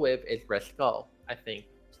at all with is Red Skull. I think.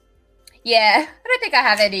 Yeah, I don't think I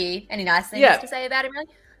have any nice things to say about him. Really.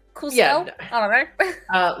 Cool Skull. I don't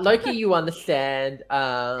know. Loki, you understand.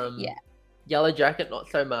 Yellow Jacket, not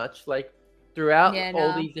so much. Like throughout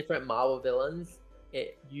all these different Marvel villains,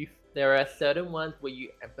 there are certain ones where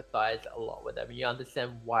you empathize a lot with them. You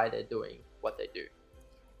understand why they're doing what they do.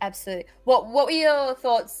 Absolutely. What were your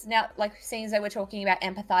thoughts now, like seeing as though we're talking about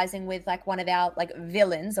empathizing with like one of our like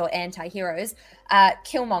villains or anti-heroes,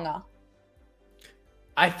 Killmonger?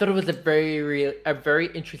 I thought it was a very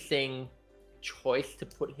interesting choice to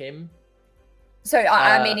put him. So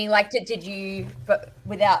I'm meaning like did you, but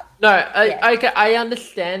without I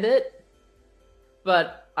understand it,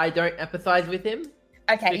 but I don't empathize with him.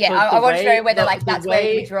 Okay, I want to know whether that's where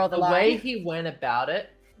we draw the line. The way he went about it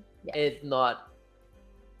is not.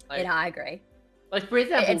 Like, I agree. Like for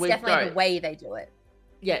example, it's definitely the way they do it.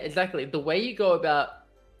 Yeah, exactly. The way you go about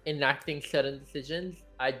enacting certain decisions,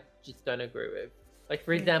 I just don't agree with. Like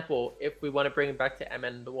for example, if we want to bring it back to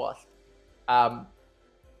Ant-Man and the Wasp,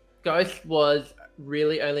 Ghost was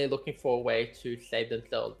really only looking for a way to save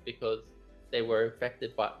themselves because they were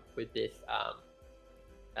infected with this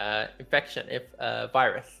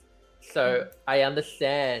virus. So I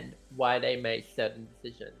understand why they made certain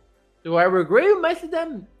decisions. Do I agree with most of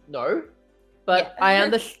them? No. But I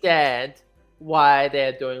understand why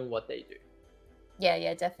they're doing what they do.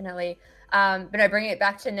 Yeah, definitely. But no, bringing it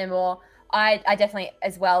back to Namor, I definitely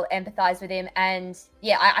as well empathize with him, and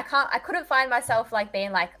I couldn't find myself like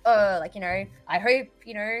being like, oh, like, you know, I hope,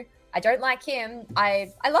 you know, I don't like him.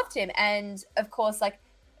 I loved him, and of course, like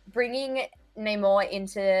bringing Namor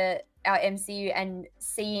into our MCU and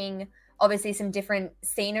seeing obviously some different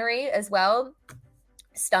scenery as well,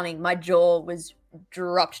 stunning. My jaw was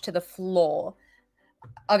dropped to the floor.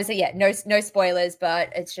 Obviously, no spoilers, but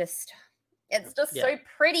it's just so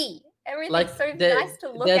pretty. Everything's like, so nice to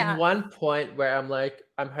look at. There's one point where I'm like,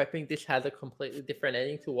 I'm hoping this has a completely different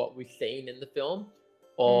ending to what we've seen in the film,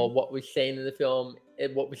 or what we've seen in the film,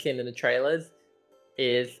 what we've seen in the trailers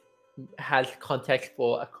has context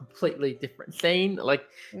for a completely different scene. Like,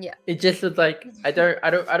 it just was like, I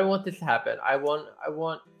don't want this to happen. I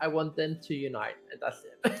want them to unite, and that's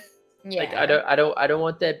it. Like, I don't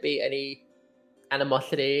want there to be any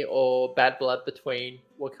animosity or bad blood between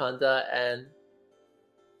Wakanda and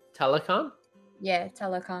Talokan? Yeah,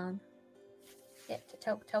 Talokan. Yeah,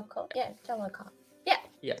 Talokan. Yeah, Talokan. Yeah.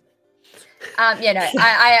 Yeah.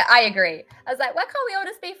 I agree. I was like, why can't we all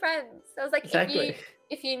just be friends? I was like, exactly.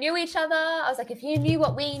 if you knew each other, I was like, if you knew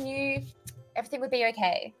what we knew, everything would be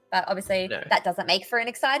okay. But obviously, that doesn't make for an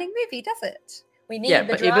exciting movie, does it? We need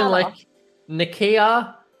the drama. Even like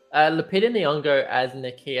Nakia, Lupita Nyong'o as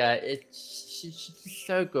Nakia, she's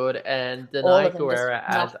so good, and Denai Guerrera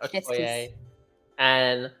as Okoye,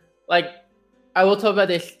 and like, I will talk about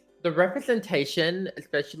this. The representation,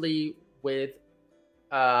 especially with,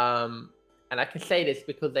 and I can say this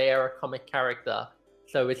because they are a comic character,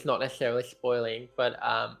 so it's not necessarily spoiling. But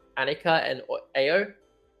Annika and Ayo,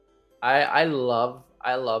 I love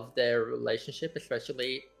their relationship,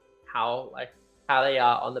 especially how they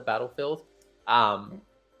are on the battlefield.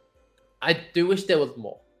 I do wish there was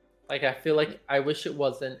more. Like, I feel like I wish it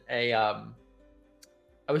wasn't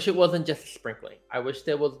just a sprinkling. I wish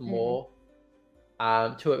there was more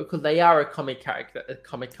to it, because they are a comic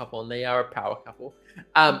couple, and they are a power couple.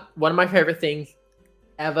 One of my favorite things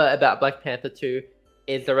ever about Black Panther 2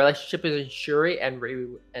 is the relationship between Shuri and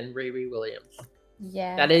Riri Williams.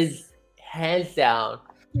 Yeah, that is hands down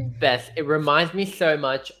best. It reminds me so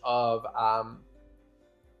much of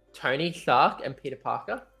Tony Stark and Peter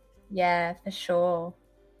Parker. Yeah, for sure.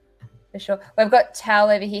 For sure. We've got Tal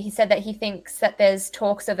over here. He said that he thinks that there's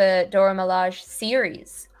talks of a Dora Milaje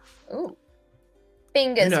series. Ooh.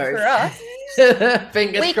 Fingers crossed.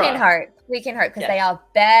 Fingers crossed. We can hope because they are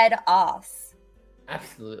badass.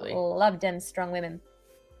 Absolutely. Love them strong women.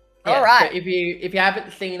 Yeah, all right. So if you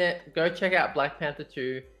haven't seen it, go check out Black Panther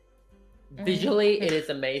 2. Visually, it is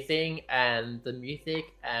amazing, and the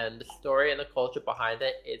music and the story and the culture behind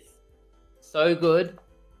it is so good.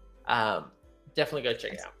 Definitely go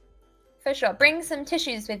check it out. For sure. Bring some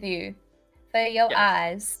tissues with you for your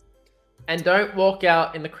eyes. And don't walk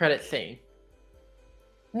out in the credit scene.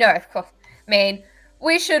 No, of course. I mean,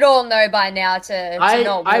 we should all know by now to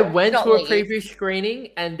not I went to a leave. preview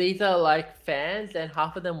screening, and these are like fans, and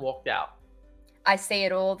half of them walked out. I see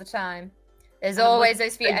it all the time. There's always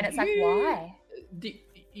those few, and it's like, why?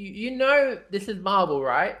 You know this is Marvel,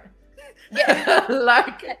 right? Yeah.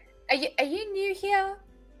 Like, are you new here?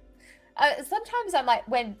 Sometimes I'm like,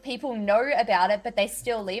 when people know about it, but they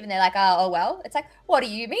still leave, and they're like, oh well. It's like, what do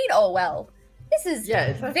you mean, oh well? This is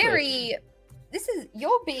exactly.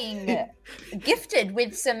 You're being gifted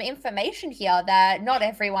with some information here that not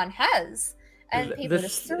everyone has, and people are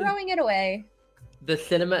just throwing it away. The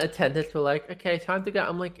cinema attendants were like, okay, time to go.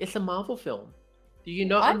 I'm like, it's a Marvel film. Do you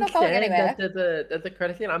not I'm not going understand anywhere. that there's a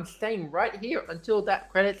credit scene? I'm staying right here until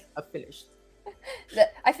that credits are finished.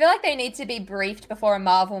 I feel like they need to be briefed before a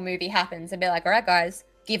Marvel movie happens and be like, all right, guys,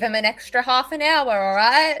 give them an extra half an hour, all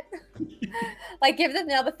right? Like, give them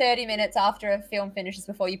another 30 minutes after a film finishes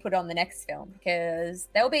before you put on the next film, because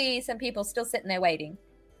there'll be some people still sitting there waiting.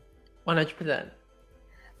 100%.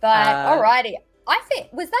 But, alrighty. I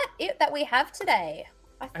think, was that it that we have today?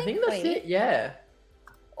 I think that's it, yeah.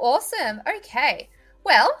 Awesome. Okay.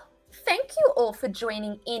 Well, thank you all for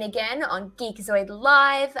joining in again on Geekazoid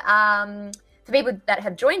Live. For people that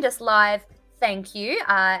have joined us live, thank you.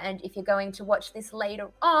 And if you're going to watch this later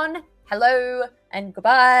on, hello and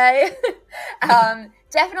goodbye.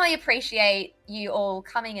 Definitely appreciate you all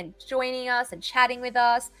coming and joining us and chatting with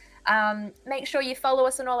us. Make sure you follow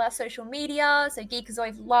us on all our social media. So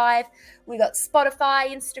Geekazoid Live. We got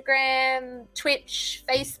Spotify, Instagram, Twitch,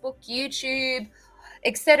 Facebook, YouTube,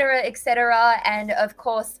 etc., and of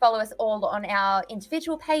course follow us all on our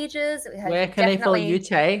individual pages. Where can they follow you,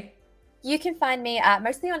 Tay? You can find me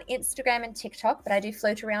mostly on Instagram and TikTok, but I do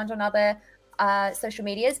float around on other social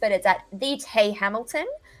medias, but it's at the Tay Hamilton.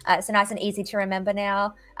 So nice and easy to remember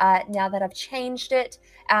now that I've changed it.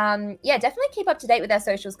 Definitely keep up to date with our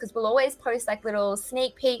socials, because we'll always post like little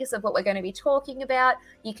sneak peeks of what we're going to be talking about.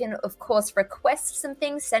 You can, of course, request some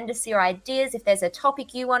things, send us your ideas. If there's a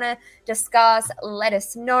topic you want to discuss, let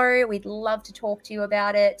us know. We'd love to talk to you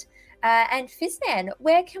about it. And Fizzman,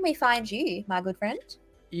 where can we find you, my good friend?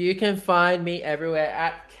 You can find me everywhere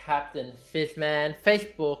at Captain Fizzman.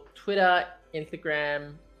 Facebook, Twitter,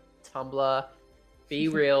 Instagram, Tumblr, Be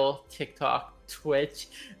Real, TikTok, Twitch,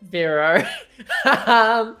 Vero.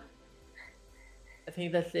 I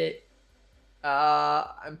think that's it.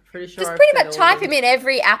 I'm pretty sure. Just pretty much type him in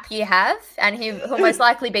every app you have, and he'll most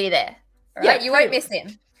likely be there. All right? You won't miss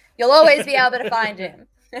him. You'll always be able to find him.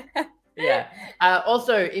 Yeah.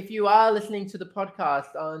 Also, if you are listening to the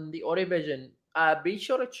podcast on the audio version, be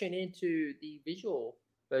sure to tune in to the visual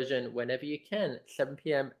version whenever you can, 7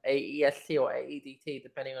 p.m. AEST or AEDT,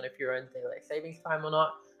 depending on if you're on daylight savings time or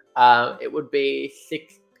not. It would be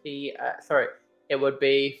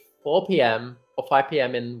 4 p.m. or 5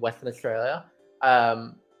 p.m. in Western Australia.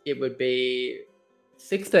 It would be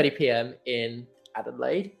 6:30 p.m. in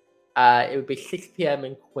Adelaide. It would be 6 p.m.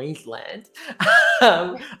 in Queensland.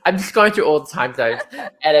 I'm just going through all the time zones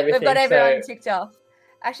and everything. We've got everyone on TikTok.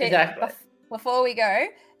 Actually, exactly. Before we go,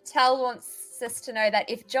 Tal wants us to know that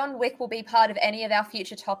if John Wick will be part of any of our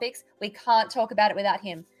future topics, we can't talk about it without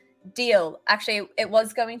him. Deal. Actually, it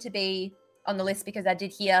was going to be on the list because I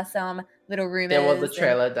did hear some little rumors. There was a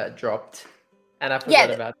trailer that dropped, and I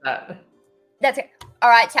forgot about that. That's it. All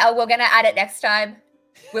right, Tal, we're going to add it next time.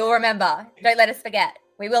 We'll remember. Don't let us forget.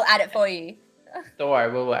 We will add it for you. Don't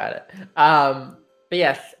worry, we'll add it. But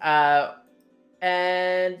yes,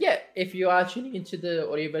 and yeah, if you are tuning into the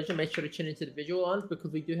audio version, make sure to tune into the visual ones,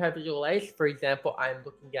 because we do have visual aids. For example, I'm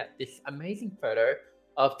looking at this amazing photo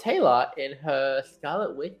of Taylor in her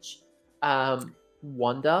Scarlet Witch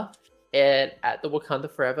Wanda and at the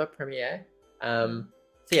Wakanda Forever premiere. So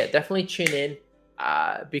yeah, definitely tune in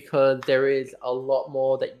because there is a lot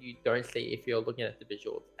more that you don't see if you're looking at the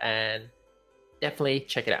visuals, and definitely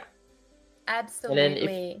check it out. Absolutely. And then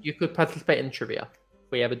if you could participate in trivia.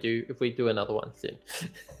 If we do another one soon.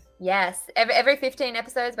 Yes, every 15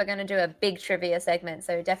 episodes, we're going to do a big trivia segment.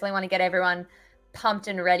 So definitely want to get everyone pumped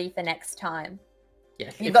and ready for next time.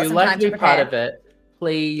 Yes, You've if got you'd some like time to to be part prepare. of it,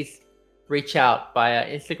 please reach out via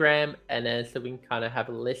Instagram, and then so we can kind of have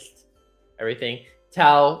a list, everything.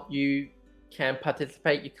 Tal, you can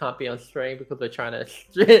participate. You can't be on stream because we're trying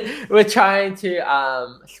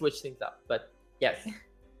to switch things up. But yes,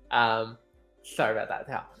 sorry about that,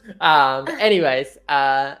 Tal. Anyways,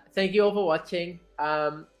 thank you all for watching.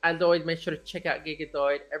 As always, make sure to check out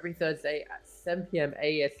Gigazoid every Thursday at 7 p.m.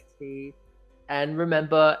 AST. And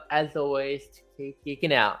remember, as always, to keep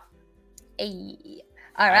geeking out. Hey.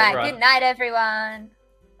 All right. Good night, everyone.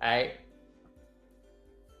 All right.